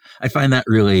 Yeah. I find that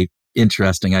really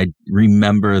interesting. I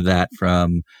remember that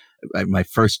from my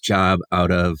first job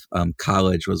out of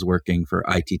college was working for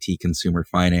ITT Consumer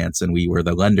Finance, and we were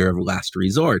the lender of last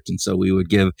resort. And so we would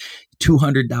give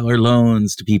 $200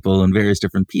 loans to people in various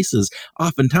different pieces,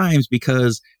 oftentimes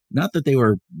because not that they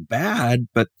were bad,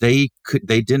 but they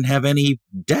didn't have any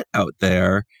debt out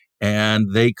there.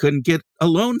 And they couldn't get a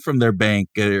loan from their bank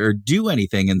or do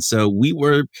anything. And so we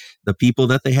were the people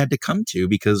that they had to come to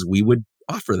because we would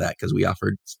offer that, because we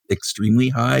offered extremely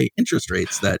high interest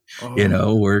rates that,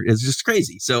 it's just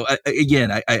crazy. So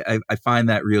I find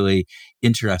that really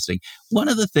interesting. One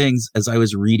of the things, as I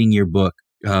was reading your book,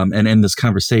 and in this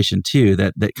conversation too,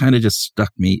 that kind of just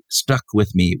stuck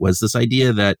with me was this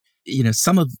idea that,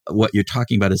 some of what you're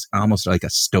talking about is almost like a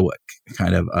stoic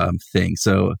kind of thing.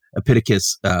 So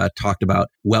Epictetus talked about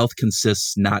wealth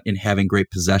consists not in having great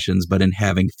possessions, but in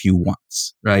having few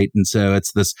wants, right? And so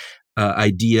it's this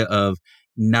idea of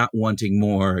not wanting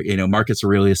more. Marcus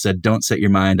Aurelius said, don't set your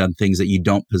mind on things that you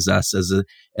don't possess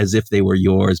as if they were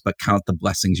yours, but count the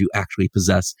blessings you actually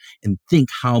possess and think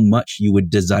how much you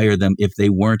would desire them if they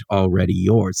weren't already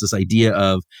yours. This idea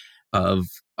of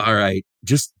all right,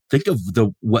 just think of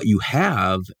what you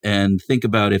have and think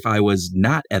about if I was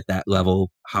not at that level,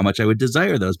 how much I would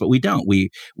desire those. But we don't.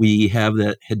 We have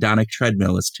that hedonic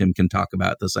treadmill, as Tim can talk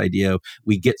about, this idea of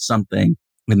we get something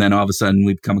and then all of a sudden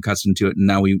we become accustomed to it, and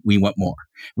now we want more.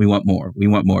 We want more. We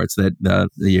want more. It's that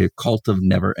the cult of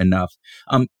never enough.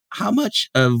 How much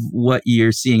of what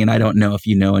you're seeing, and I don't know if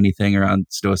you know anything around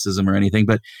Stoicism or anything,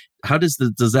 but how does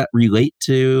that relate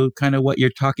to kind of what you're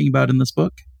talking about in this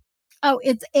book? Oh,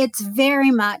 it's very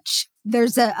much,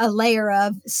 there's a layer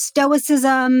of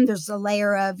Stoicism. There's a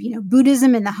layer of,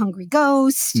 Buddhism and the hungry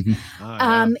ghost.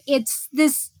 It's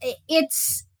this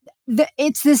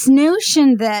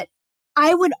notion that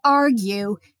I would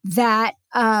argue that,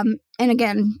 and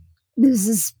again, this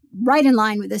is right in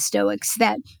line with the Stoics,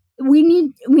 that we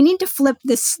need to flip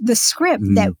the script.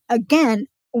 That again,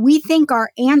 we think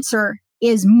our answer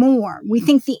is more. We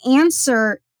think the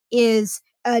answer is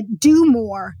do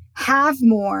more, have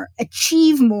more,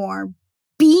 achieve more,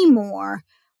 be more.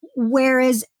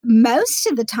 Whereas most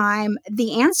of the time,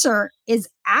 the answer is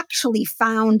actually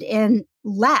found in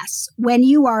less. When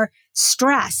you are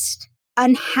stressed,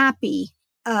 unhappy,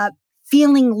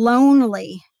 feeling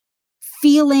lonely,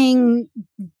 feeling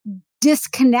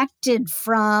disconnected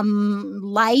from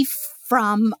life,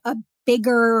 from a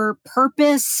bigger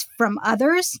purpose, from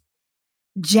others,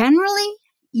 generally,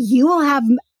 you will have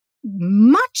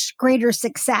much greater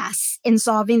success in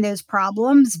solving those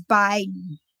problems by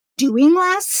doing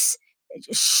less,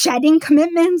 shedding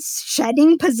commitments,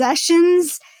 shedding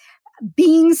possessions,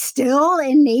 being still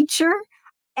in nature.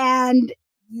 And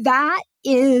that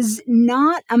is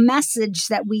not a message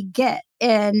that we get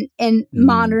in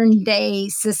modern day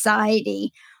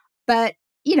society. But,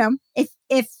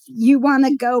 if you want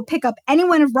to go pick up any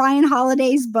one of Ryan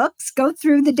Holiday's books, go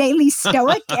through the Daily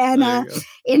Stoic and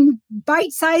in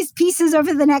bite-sized pieces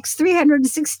over the next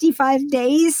 365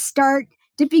 days, start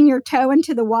dipping your toe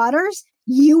into the waters,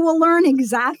 you will learn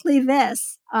exactly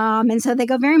this. And so they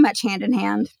go very much hand in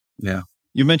hand. Yeah.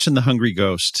 You mentioned the hungry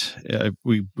ghost.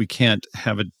 We can't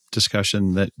have a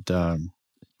discussion that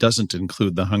doesn't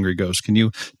include the hungry ghost. Can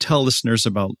you tell listeners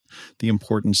about the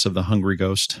importance of the hungry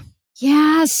ghost?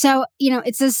 Yeah. So,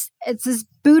 it's this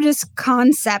Buddhist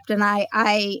concept, and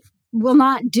I will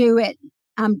not do it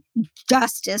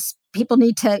justice. People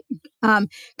need to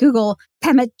Google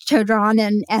Pema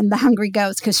Chodron and the hungry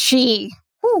ghost, because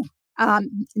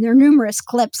there are numerous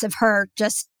clips of her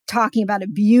just talking about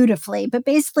it beautifully. But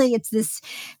basically, it's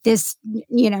this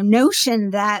notion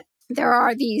that there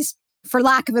are these, for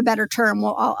lack of a better term,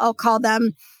 I'll call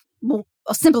them,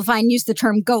 I'll simplify and use the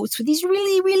term ghosts, with these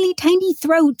really, really tiny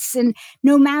throats. And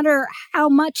no matter how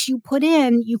much you put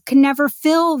in, you can never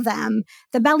fill them,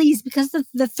 the bellies, because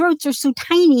the throats are so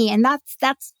tiny. And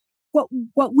that's what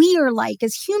we are like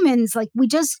as humans. Like,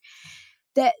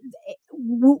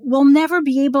 we'll never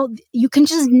be able, you can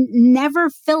just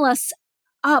never fill us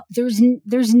up. There's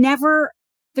never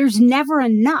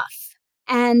enough.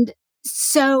 And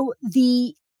so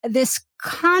this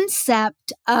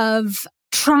concept of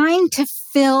trying to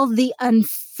fill the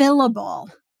unfillable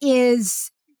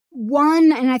is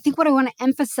one, and I think what I want to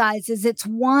emphasize is it's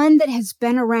one that has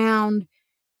been around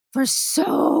for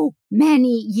so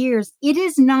many years. It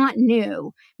is not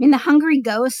new. I mean, the hungry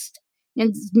ghost,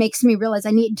 it makes me realize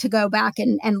I need to go back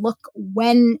and look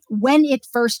when it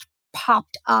first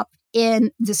popped up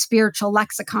in the spiritual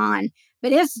lexicon,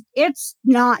 but it's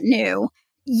not new.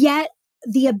 Yet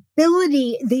the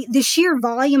ability, the sheer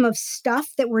volume of stuff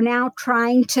that we're now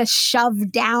trying to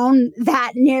shove down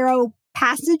that narrow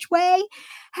passageway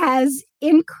has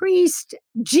increased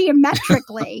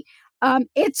geometrically.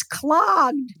 It's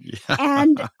clogged,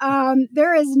 and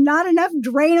there is not enough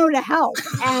Drano to help.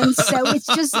 And so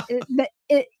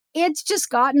it's just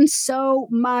gotten so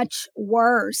much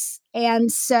worse.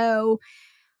 And so,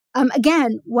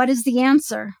 again, what is the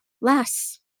answer?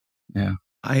 Less. Yeah.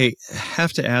 I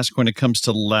have to ask, when it comes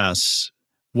to less,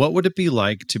 what would it be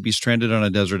like to be stranded on a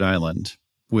desert island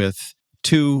with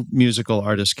 2 musical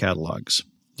artist catalogs?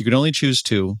 You could only choose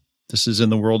 2. This is in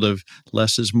the world of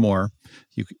less is more.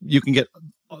 You can get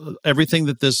everything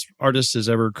that this artist has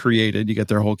ever created. You get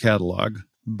their whole catalog.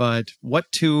 But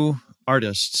what 2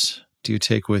 artists do you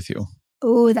take with you?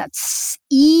 Oh, that's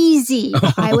easy.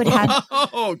 I would have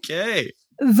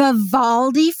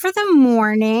Vivaldi for the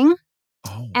morning.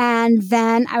 Oh. And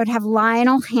then I would have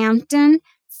Lionel Hampton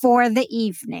for the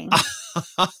evening.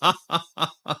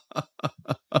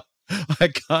 I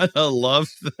kind of love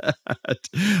that.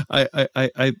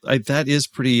 I that is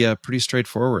pretty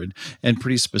straightforward and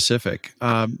pretty specific.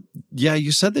 Yeah,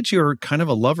 you said that you're kind of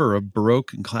a lover of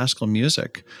Baroque and classical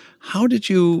music. How did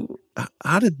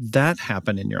that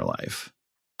happen in your life?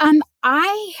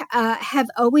 I have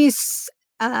always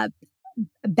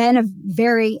been a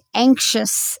very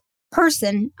anxious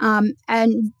person,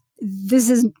 and this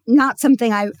is not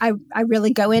something I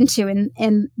really go into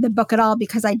in the book at all,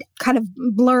 because I kind of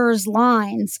blurs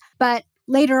lines. But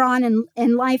later on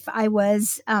in life, I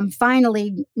was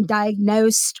finally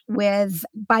diagnosed with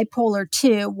bipolar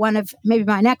 2. One of maybe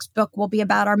my next book will be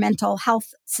about our mental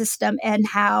health system and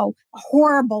how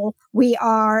horrible we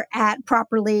are at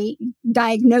properly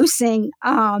diagnosing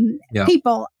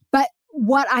people. But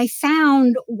what I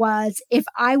found was, if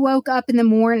I woke up in the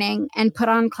morning and put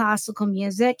on classical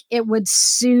music, it would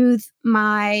soothe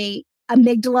my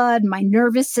amygdala and my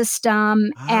nervous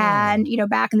system. Oh. And,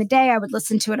 back in the day, I would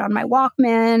listen to it on my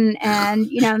Walkman, and,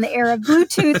 in the era of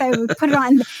Bluetooth, I would put it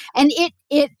on, and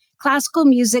classical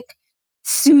music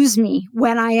soothes me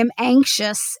when I am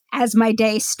anxious as my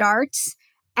day starts.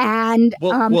 And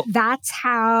that's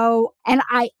how, and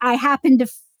I happen to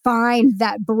find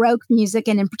that Baroque music,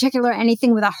 and in particular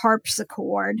anything with a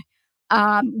harpsichord,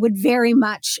 would very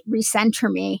much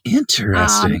recenter me.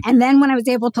 Interesting. And then when I was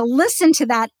able to listen to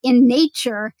that in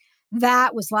nature,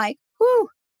 that was like, whew,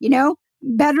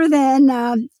 better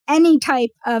than any type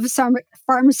of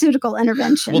pharmaceutical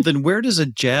intervention. Well, then where does a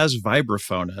jazz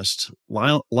vibraphonist,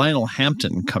 Lionel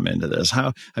Hampton, come into this?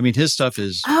 His stuff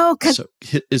is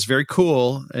very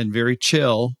cool and very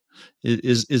chill.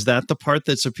 Is that the part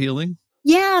that's appealing?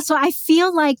 Yeah, so I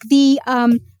feel like the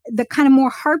kind of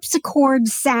more harpsichord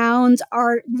sounds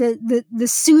are the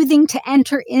soothing to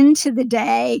enter into the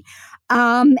day,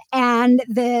 and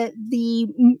the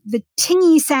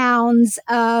tingy sounds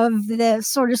of the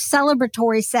sort of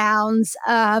celebratory sounds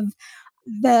of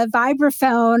the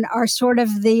vibraphone are sort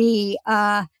of the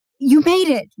you made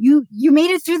it. You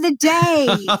made it through the day.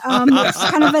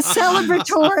 It's kind of a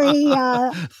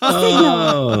celebratory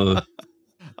signal.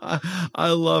 I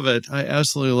love it. I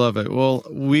absolutely love it. Well,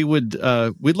 we'd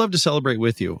love to celebrate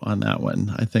with you on that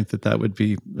one. I think that would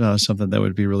be something that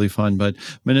would be really fun. But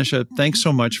Manisha, thanks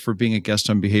so much for being a guest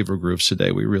on Behavioral Grooves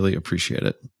today. We really appreciate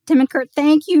it. Tim and Kurt,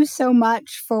 thank you so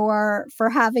much for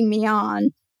having me on.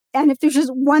 And if there's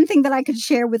just one thing that I could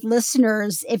share with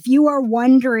listeners, if you are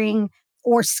wondering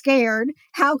or scared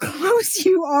how close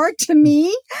you are to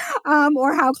me,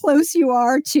 or how close you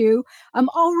are to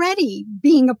already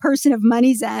being a person of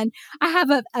Money Zen, I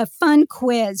have a fun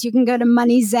quiz. You can go to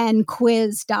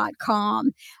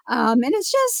moneyzenquiz.com. And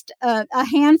it's just a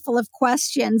handful of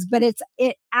questions, but it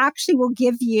actually will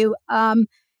give you a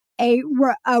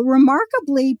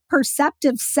remarkably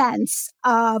perceptive sense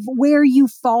of where you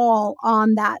fall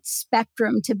on that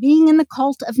spectrum to being in the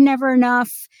cult of never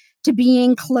enough, to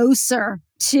being closer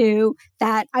to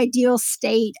that ideal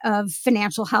state of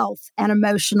financial health and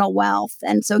emotional wealth.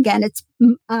 And so again, it's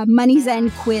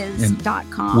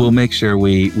moneyzenquiz.com. We'll make sure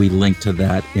we link to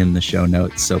that in the show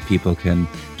notes so people can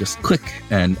just click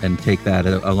and take that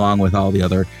along with all the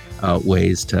other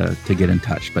ways to get in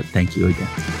touch. But thank you again.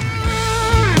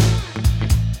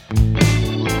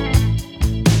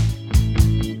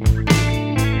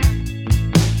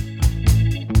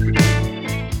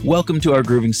 Welcome to our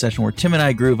grooving session where Tim and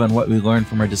I groove on what we learned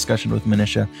from our discussion with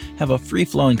Manisha, have a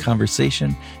free-flowing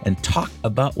conversation, and talk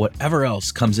about whatever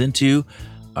else comes into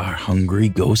our hungry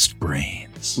ghost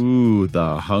brains. Ooh,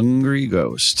 the hungry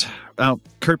ghost. Now,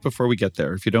 Kurt, before we get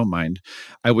there, if you don't mind,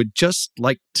 I would just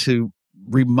like to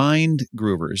remind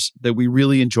groovers that we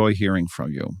really enjoy hearing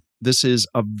from you. This is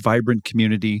a vibrant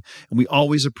community, and we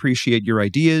always appreciate your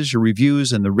ideas, your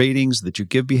reviews, and the ratings that you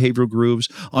give Behavioral Grooves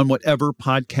on whatever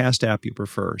podcast app you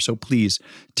prefer. So please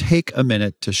take a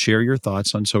minute to share your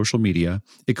thoughts on social media.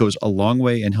 It goes a long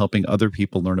way in helping other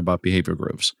people learn about Behavioral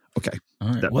Grooves. Okay. All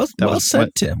right. Well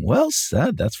said, Tim. Well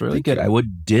said. That's really good. I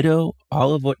would ditto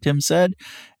all of what Tim said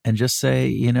and just say,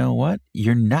 you know what?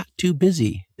 You're not too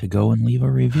busy to go and leave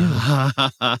a review.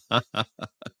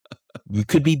 You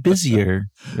could be busier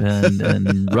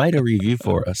and write a review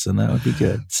for us, and that would be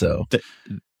good. So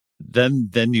then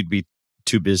you'd be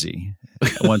too busy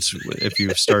if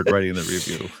you start writing the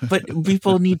review. But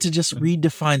people need to just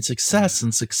redefine success,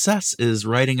 and success is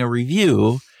writing a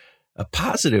review, a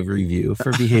positive review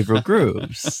for Behavioral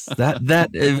Grooves. That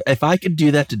if I could do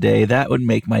that today, that would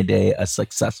make my day a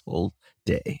successful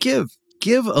day. Give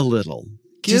a little.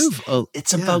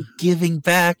 It's about giving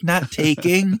back, not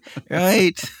taking,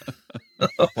 right?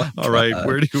 All right,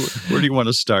 where do you want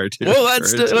to start? Well,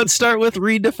 let's start with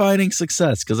redefining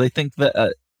success, because I think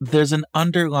that there's an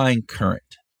underlying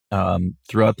current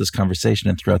throughout this conversation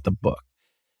and throughout the book,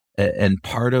 and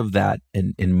part of that,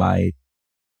 in my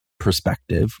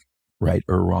perspective, right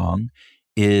or wrong,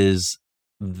 is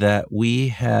that we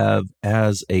have,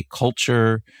 as a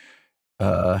culture,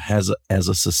 as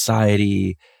a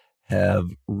society, have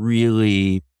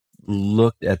really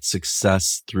looked at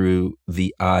success through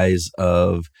the eyes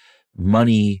of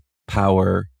money,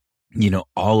 power,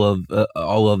 all of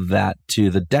that, to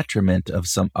the detriment of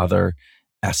some other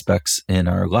aspects in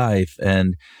our life.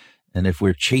 And if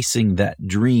we're chasing that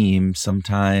dream,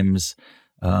 sometimes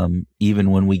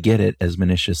even when we get it, as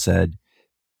Manisha said,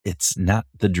 it's not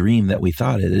the dream that we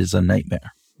thought. It is a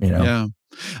nightmare. Yeah.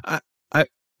 I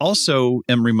also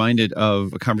am reminded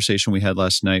of a conversation we had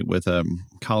last night with a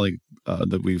colleague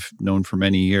that we've known for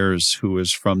many years who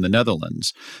is from the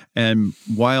Netherlands. And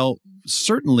while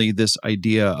certainly this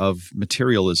idea of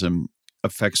materialism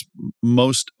affects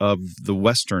most of the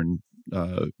Western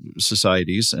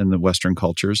societies and the Western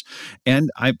cultures,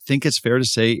 and I think it's fair to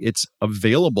say it's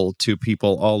available to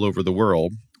people all over the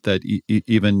world, that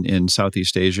even in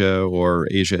Southeast Asia or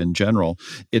Asia in general,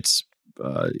 it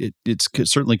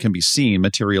certainly can be seen.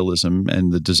 Materialism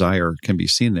and the desire can be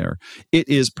seen there. It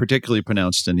is particularly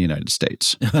pronounced in the United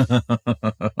States,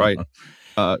 right?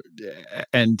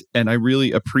 And I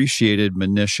really appreciated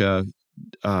Manisha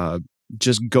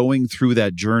just going through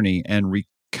that journey and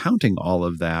recounting all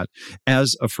of that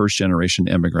as a first generation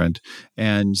immigrant,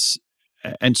 and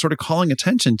and sort of calling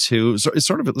attention to,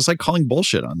 it's like calling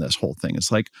bullshit on this whole thing.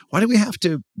 It's like, why do we have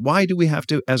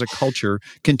to, as a culture,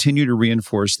 continue to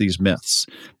reinforce these myths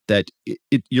that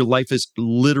your life is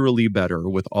literally better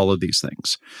with all of these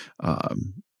things?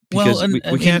 Because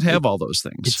we can't have all those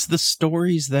things. It's the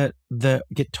stories that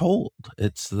get told.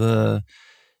 It's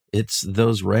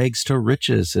those rags to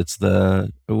riches. It's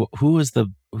who was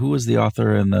the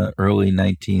author in the early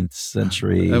 19th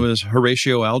century? That was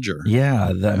Horatio Alger.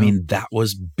 Yeah, I mean, that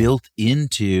was built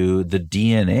into the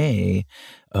DNA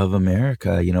of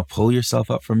America. Pull yourself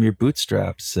up from your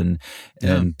bootstraps and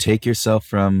take yourself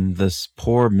from this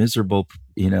poor, miserable,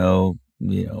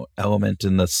 element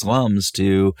in the slums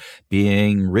to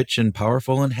being rich and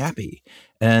powerful and happy.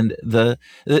 And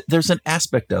there's an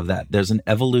aspect of that. There's an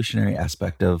evolutionary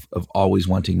aspect of always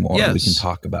wanting more. Yes. We can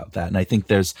talk about that. And I think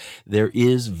there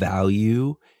is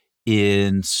value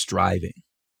in striving.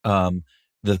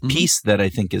 The piece that I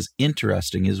think is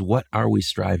interesting is, what are we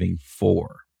striving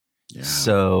for? Yeah.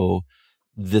 So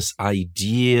this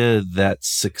idea that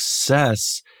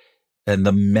success and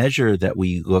the measure that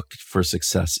we look for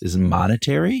success is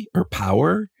monetary or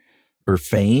power or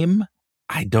fame,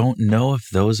 I don't know if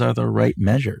those are the right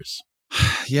measures.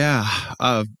 Yeah.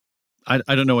 I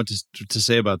don't know what to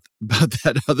say about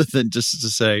that other than just to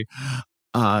say,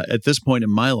 at this point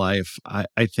in my life,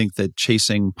 I think that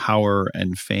chasing power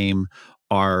and fame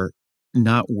are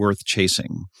not worth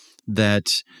chasing. And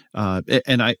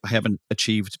I haven't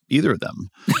achieved either of them.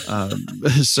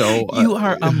 So you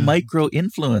are a micro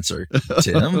influencer,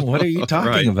 Tim. What are you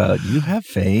talking about? You have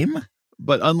fame.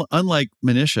 But unlike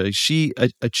Manisha, she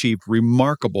achieved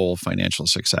remarkable financial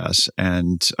success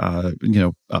and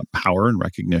power and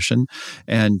recognition.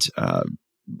 And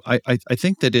I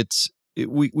think that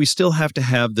we still have to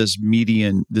have this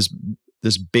median, this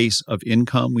base of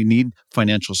income. We need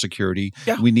financial security.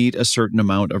 Yeah. We need a certain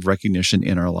amount of recognition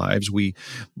in our lives. We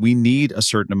need a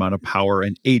certain amount of power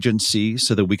and agency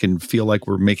so that we can feel like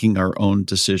we're making our own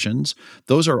decisions.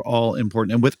 Those are all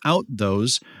important. And without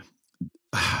those,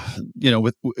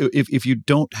 if you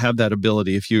don't have that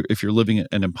ability, if you're living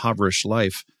an impoverished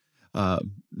life,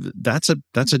 that's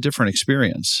a different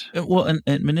experience. Well, and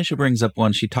Manisha brings up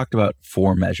one. She talked about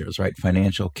 4 measures, right?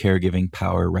 Financial, caregiving,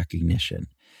 power, recognition.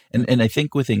 And I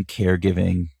think within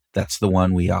caregiving, that's the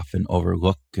one we often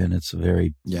overlook, and it's a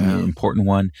very important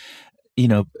one.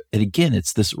 And again,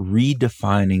 it's this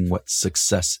redefining what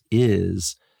success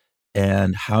is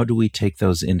and how do we take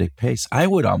those into place. I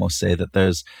would almost say that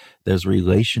there's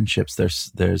relationships,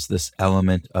 there's this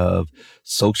element of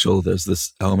social, there's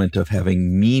this element of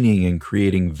having meaning and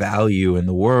creating value in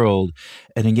the world.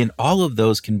 And again, all of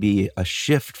those can be a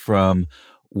shift from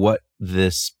what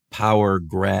this power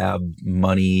grab,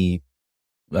 money,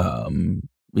 fame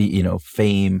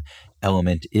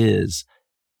element is.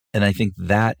 And I think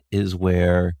that is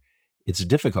where it's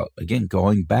difficult. Again,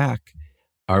 going back,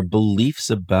 our beliefs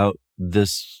about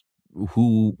this,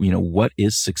 what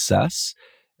is success,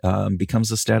 becomes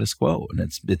the status quo. And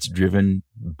it's driven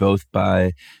both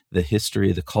by the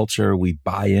history, the culture. We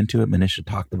buy into it. Manisha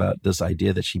talked about this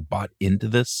idea that she bought into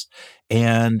this,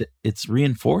 and it's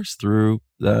reinforced through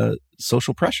the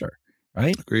social pressure,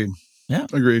 right? Agreed. Yeah.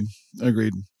 Agreed.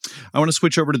 I want to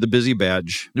switch over to the busy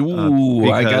badge. Ooh,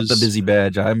 I got the busy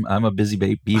badge. I'm a busy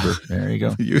beaver. There you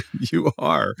go. You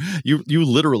are. You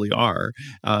literally are.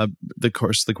 Of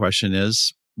course, the question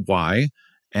is why,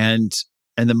 and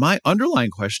then my underlying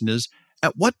question is,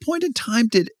 at what point in time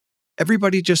did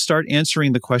everybody just start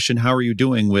answering the question, "How are you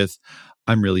doing?" with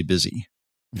 "I'm really busy."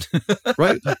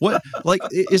 Right? What? Like,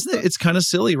 isn't it? It's kind of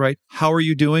silly, right? How are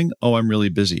you doing? Oh, I'm really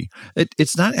busy.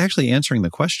 It's not actually answering the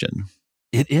question.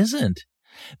 It isn't.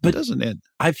 But doesn't it?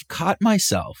 I've caught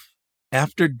myself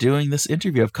after doing this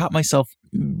interview. I've caught myself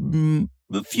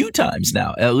a few times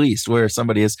now, at least, where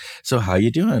somebody is, "So how you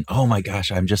doing?" "Oh my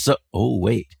gosh, I'm just so." "Oh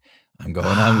wait, I'm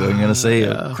going to say,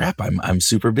 crap, I'm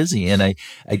super busy." And I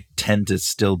tend to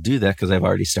still do that because I've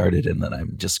already started, and then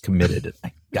I'm just committed and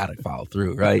I got to follow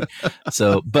through, right?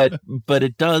 So, but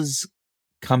it does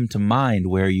come to mind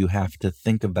where you have to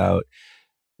think about,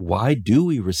 why do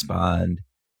we respond?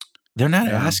 They're not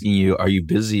asking you, "Are you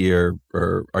busy or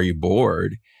are you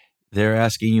bored?" They're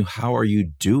asking you, "How are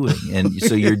you doing?" And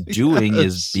so your doing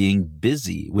is being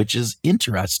busy, which is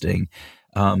interesting.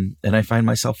 And I find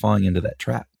myself falling into that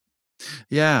trap.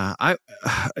 Yeah,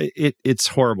 it's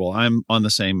horrible. I'm on the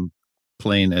same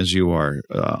plane as you are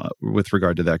with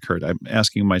regard to that, Kurt. I'm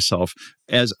asking myself,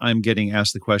 as I'm getting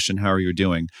asked the question, "How are you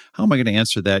doing?" how am I going to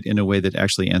answer that in a way that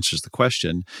actually answers the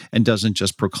question and doesn't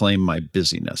just proclaim my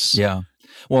busyness? Yeah.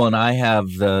 Well, and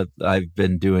I've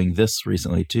been doing this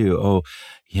recently too. Oh,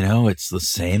 it's the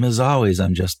same as always.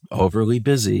 I'm just overly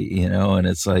busy, and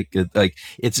it's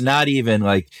it's not even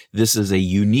like this is a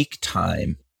unique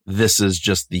time. This is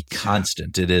just the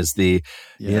constant. It is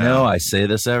I say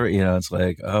this every, it's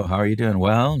like, oh, how are you doing?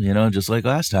 Well, just like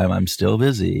last time, I'm still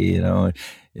busy,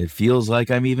 it feels like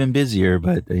I'm even busier,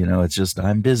 but it's just,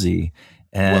 I'm busy.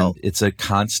 And it's a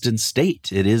constant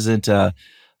state. It isn't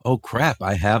oh crap,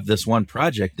 I have this one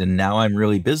project and now I'm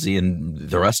really busy and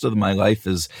the rest of my life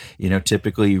is,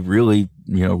 typically really,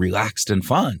 relaxed and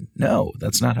fun. No,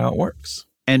 that's not how it works.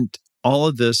 And all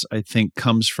of this, I think,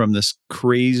 comes from this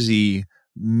crazy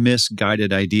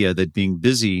misguided idea that being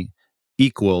busy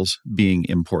equals being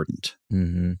important.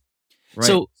 Mm-hmm.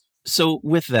 Right. So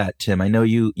with that, Tim, I know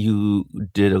you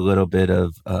did a little bit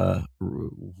of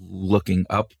looking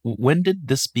up. When did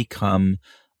this become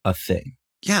a thing?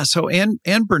 Yeah, so Ann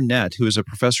Burnett, who is a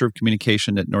professor of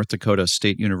communication at North Dakota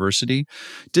State University,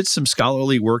 did some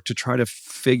scholarly work to try to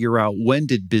figure out when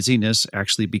did busyness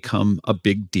actually become a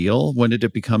big deal? When did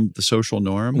it become the social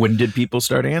norm? When did people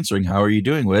start answering, how are you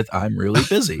doing with, I'm really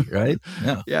busy, right?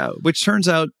 Yeah. Yeah, which turns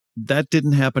out that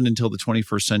didn't happen until the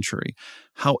 21st century.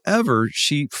 However,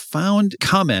 she found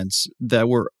comments that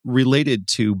were related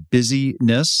to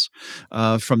busyness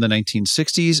from the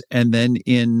 1960s. And then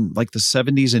in like the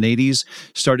 70s and 80s,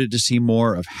 started to see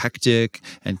more of hectic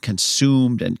and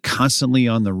consumed and constantly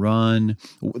on the run.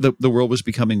 The world was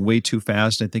becoming way too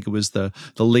fast. I think it was the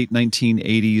late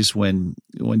 1980s when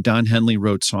Don Henley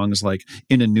wrote songs like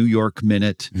In a New York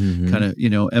Minute, kind of,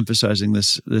 emphasizing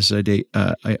this idea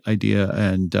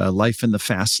and Life in the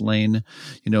Fast Lane.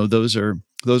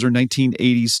 Those are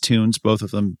 1980s tunes, both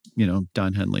of them,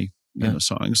 Don Henley,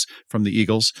 songs from the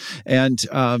Eagles. And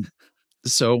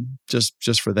so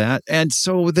just for that. And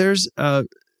so there's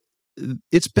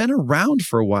it's been around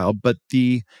for a while, but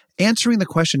the answering the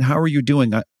question, how are you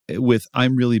doing with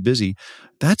I'm really busy,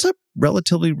 that's a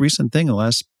relatively recent thing, the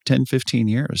last 10, 15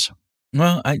 years.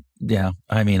 Well, I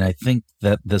think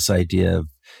that this idea of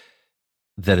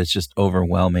that it's just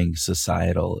overwhelming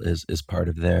societal is part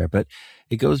of there. But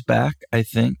it goes back, I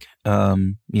think,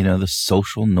 the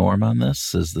social norm on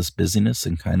this is this busyness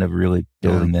and kind of really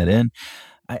building that in.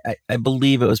 I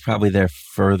believe it was probably there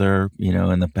further,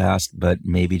 in the past, but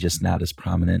maybe just not as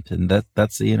prominent. And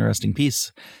that's the interesting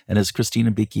piece. And as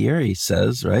Christina Bicchieri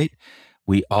says, right,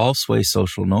 we all sway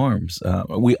social norms.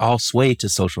 We all sway to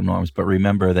social norms, but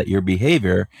remember that your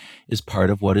behavior is part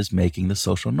of what is making the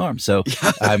social norm. So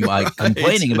I'm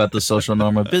complaining about the social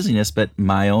norm of busyness, but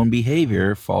my own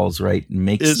behavior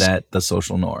makes that the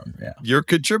social norm. Yeah, you're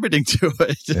contributing to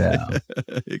it. Yeah,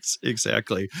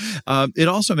 exactly. It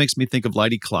also makes me think of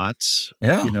Leidy Klotz.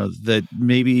 Yeah, that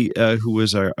maybe who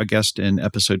was a guest in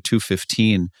episode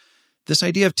 215. This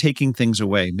idea of taking things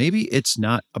away, maybe it's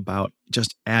not about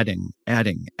just adding.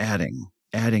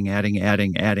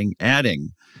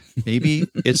 Maybe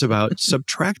it's about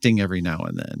subtracting every now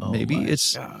and then.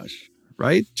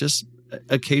 Right? Just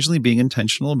occasionally being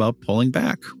intentional about pulling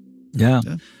back. Yeah.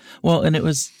 Well, and it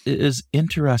was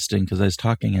interesting because I was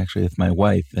talking actually with my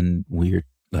wife and we were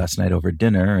last night over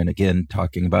dinner and again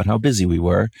talking about how busy we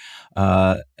were.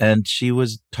 And she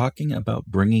was talking about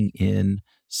bringing in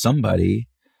somebody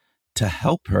to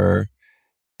help her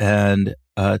and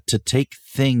to take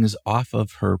things off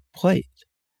of her plate.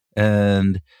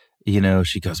 And,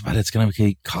 she goes, but it's going to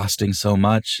be costing so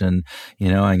much. And, I'm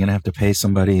going to have to pay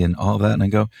somebody and all that. And I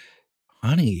go,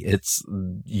 honey,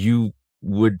 you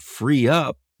would free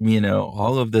up,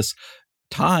 all of this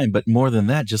time. But more than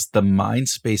that, just the mind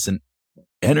space and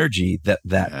energy that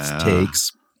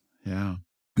takes. Yeah.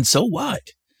 And so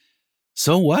what?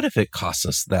 So what if it costs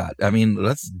us that? I mean,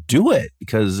 let's do it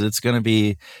because it's going to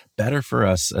be better for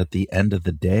us at the end of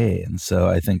the day. And so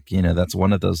I think, that's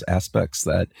one of those aspects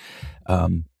that,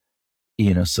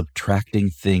 subtracting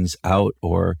things out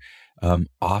or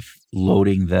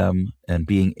offloading them and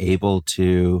being able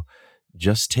to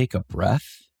just take a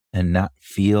breath and not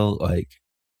feel like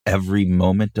every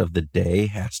moment of the day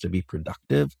has to be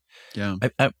productive. Yeah,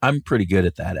 I'm pretty good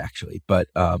at that actually, but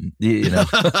the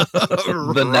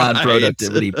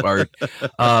non-productivity part.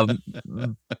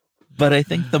 But I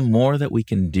think the more that we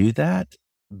can do that,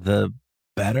 the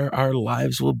better our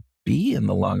lives will be in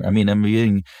the long run. I mean, I'm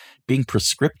being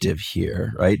prescriptive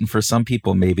here, right? And for some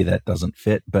people, maybe that doesn't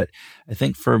fit, but I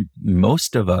think for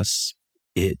most of us,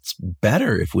 it's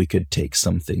better if we could take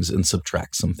some things and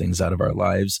subtract some things out of our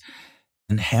lives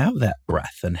and have that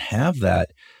breath and have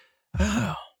that,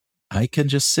 I can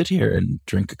just sit here and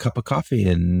drink a cup of coffee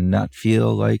and not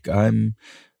feel like I'm,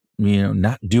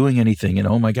 not doing anything, and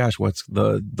oh my gosh, what's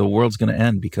the world's going to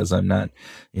end because I'm not,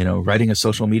 writing a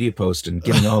social media post and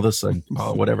getting all this,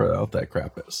 whatever else that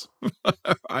crap is.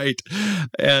 Right.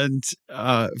 And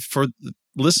for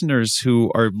listeners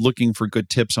who are looking for good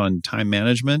tips on time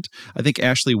management, I think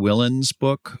Ashley Willen's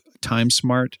book, Time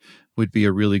Smart, would be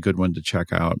a really good one to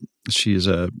check out. She is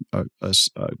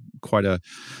quite a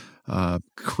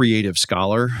creative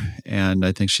scholar, and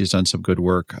I think she's done some good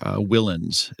work.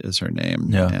 Willens is her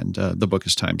name, and the book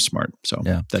is Time Smart. So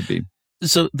that'd be.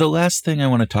 So the last thing I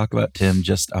want to talk about, Tim,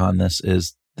 just on this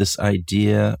is this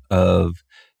idea of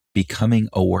becoming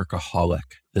a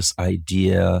workaholic. This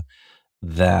idea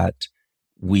that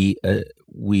we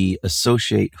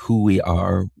associate who we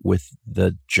are with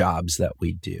the jobs that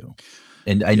we do.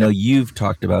 And I know you've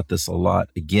talked about this a lot,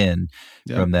 again,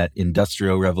 from that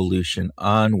Industrial Revolution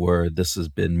onward. This has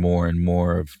been more and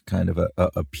more of kind of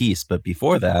a piece. But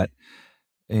before that,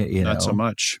 not so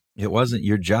much.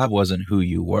 Your job wasn't who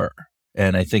you were.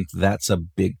 And I think that's a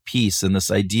big piece. And this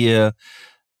idea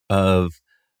of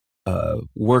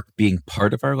work being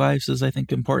part of our lives is, I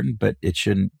think, important, but it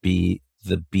shouldn't be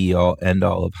the be all end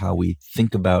all of how we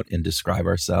think about and describe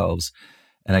ourselves.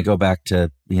 And I go back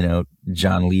to,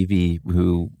 John Levy,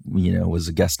 who, was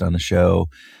a guest on the show,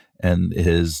 and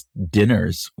his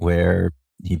dinners where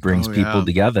he brings people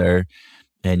together,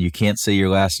 and you can't say your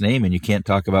last name and you can't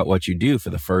talk about what you do for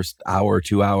the first hour,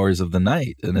 2 hours of the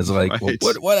night. And it's like, well,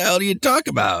 what the hell do you talk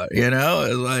about?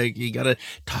 It's like, you got to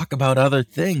talk about other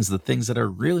things, the things that are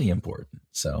really important.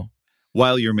 So.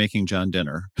 While you're making John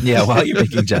dinner. Yeah, while you're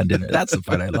making John dinner. That's the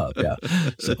part I love. Yeah.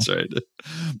 So. That's right.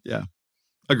 Yeah.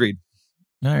 Agreed.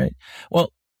 All right.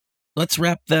 Well, let's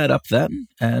wrap that up then.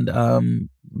 And,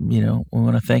 we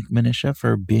want to thank Manisha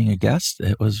for being a guest.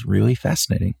 It was really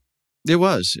fascinating. It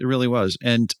was. It really was.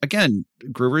 And again,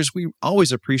 Groovers, we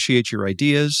always appreciate your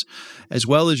ideas, as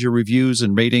well as your reviews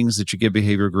and ratings that you give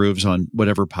Behavior Grooves on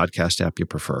whatever podcast app you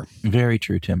prefer. Very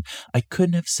true, Tim. I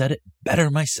couldn't have said it better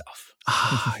myself.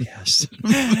 Ah, yes.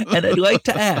 And I'd like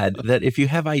to add that if you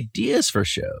have ideas for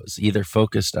shows, either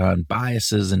focused on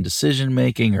biases in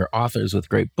decision-making or authors with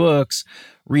great books,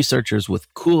 researchers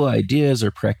with cool ideas, or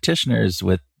practitioners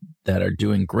that are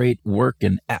doing great work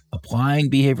in applying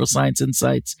behavioral science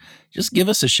insights, just give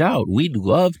us a shout. We'd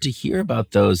love to hear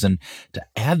about those and to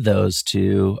add those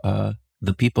to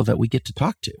the people that we get to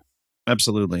talk to.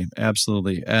 Absolutely.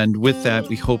 Absolutely. And with that,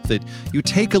 we hope that you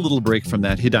take a little break from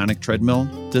that hedonic treadmill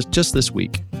just this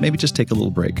week. Maybe just take a little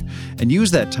break and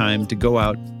use that time to go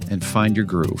out and find your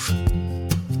groove.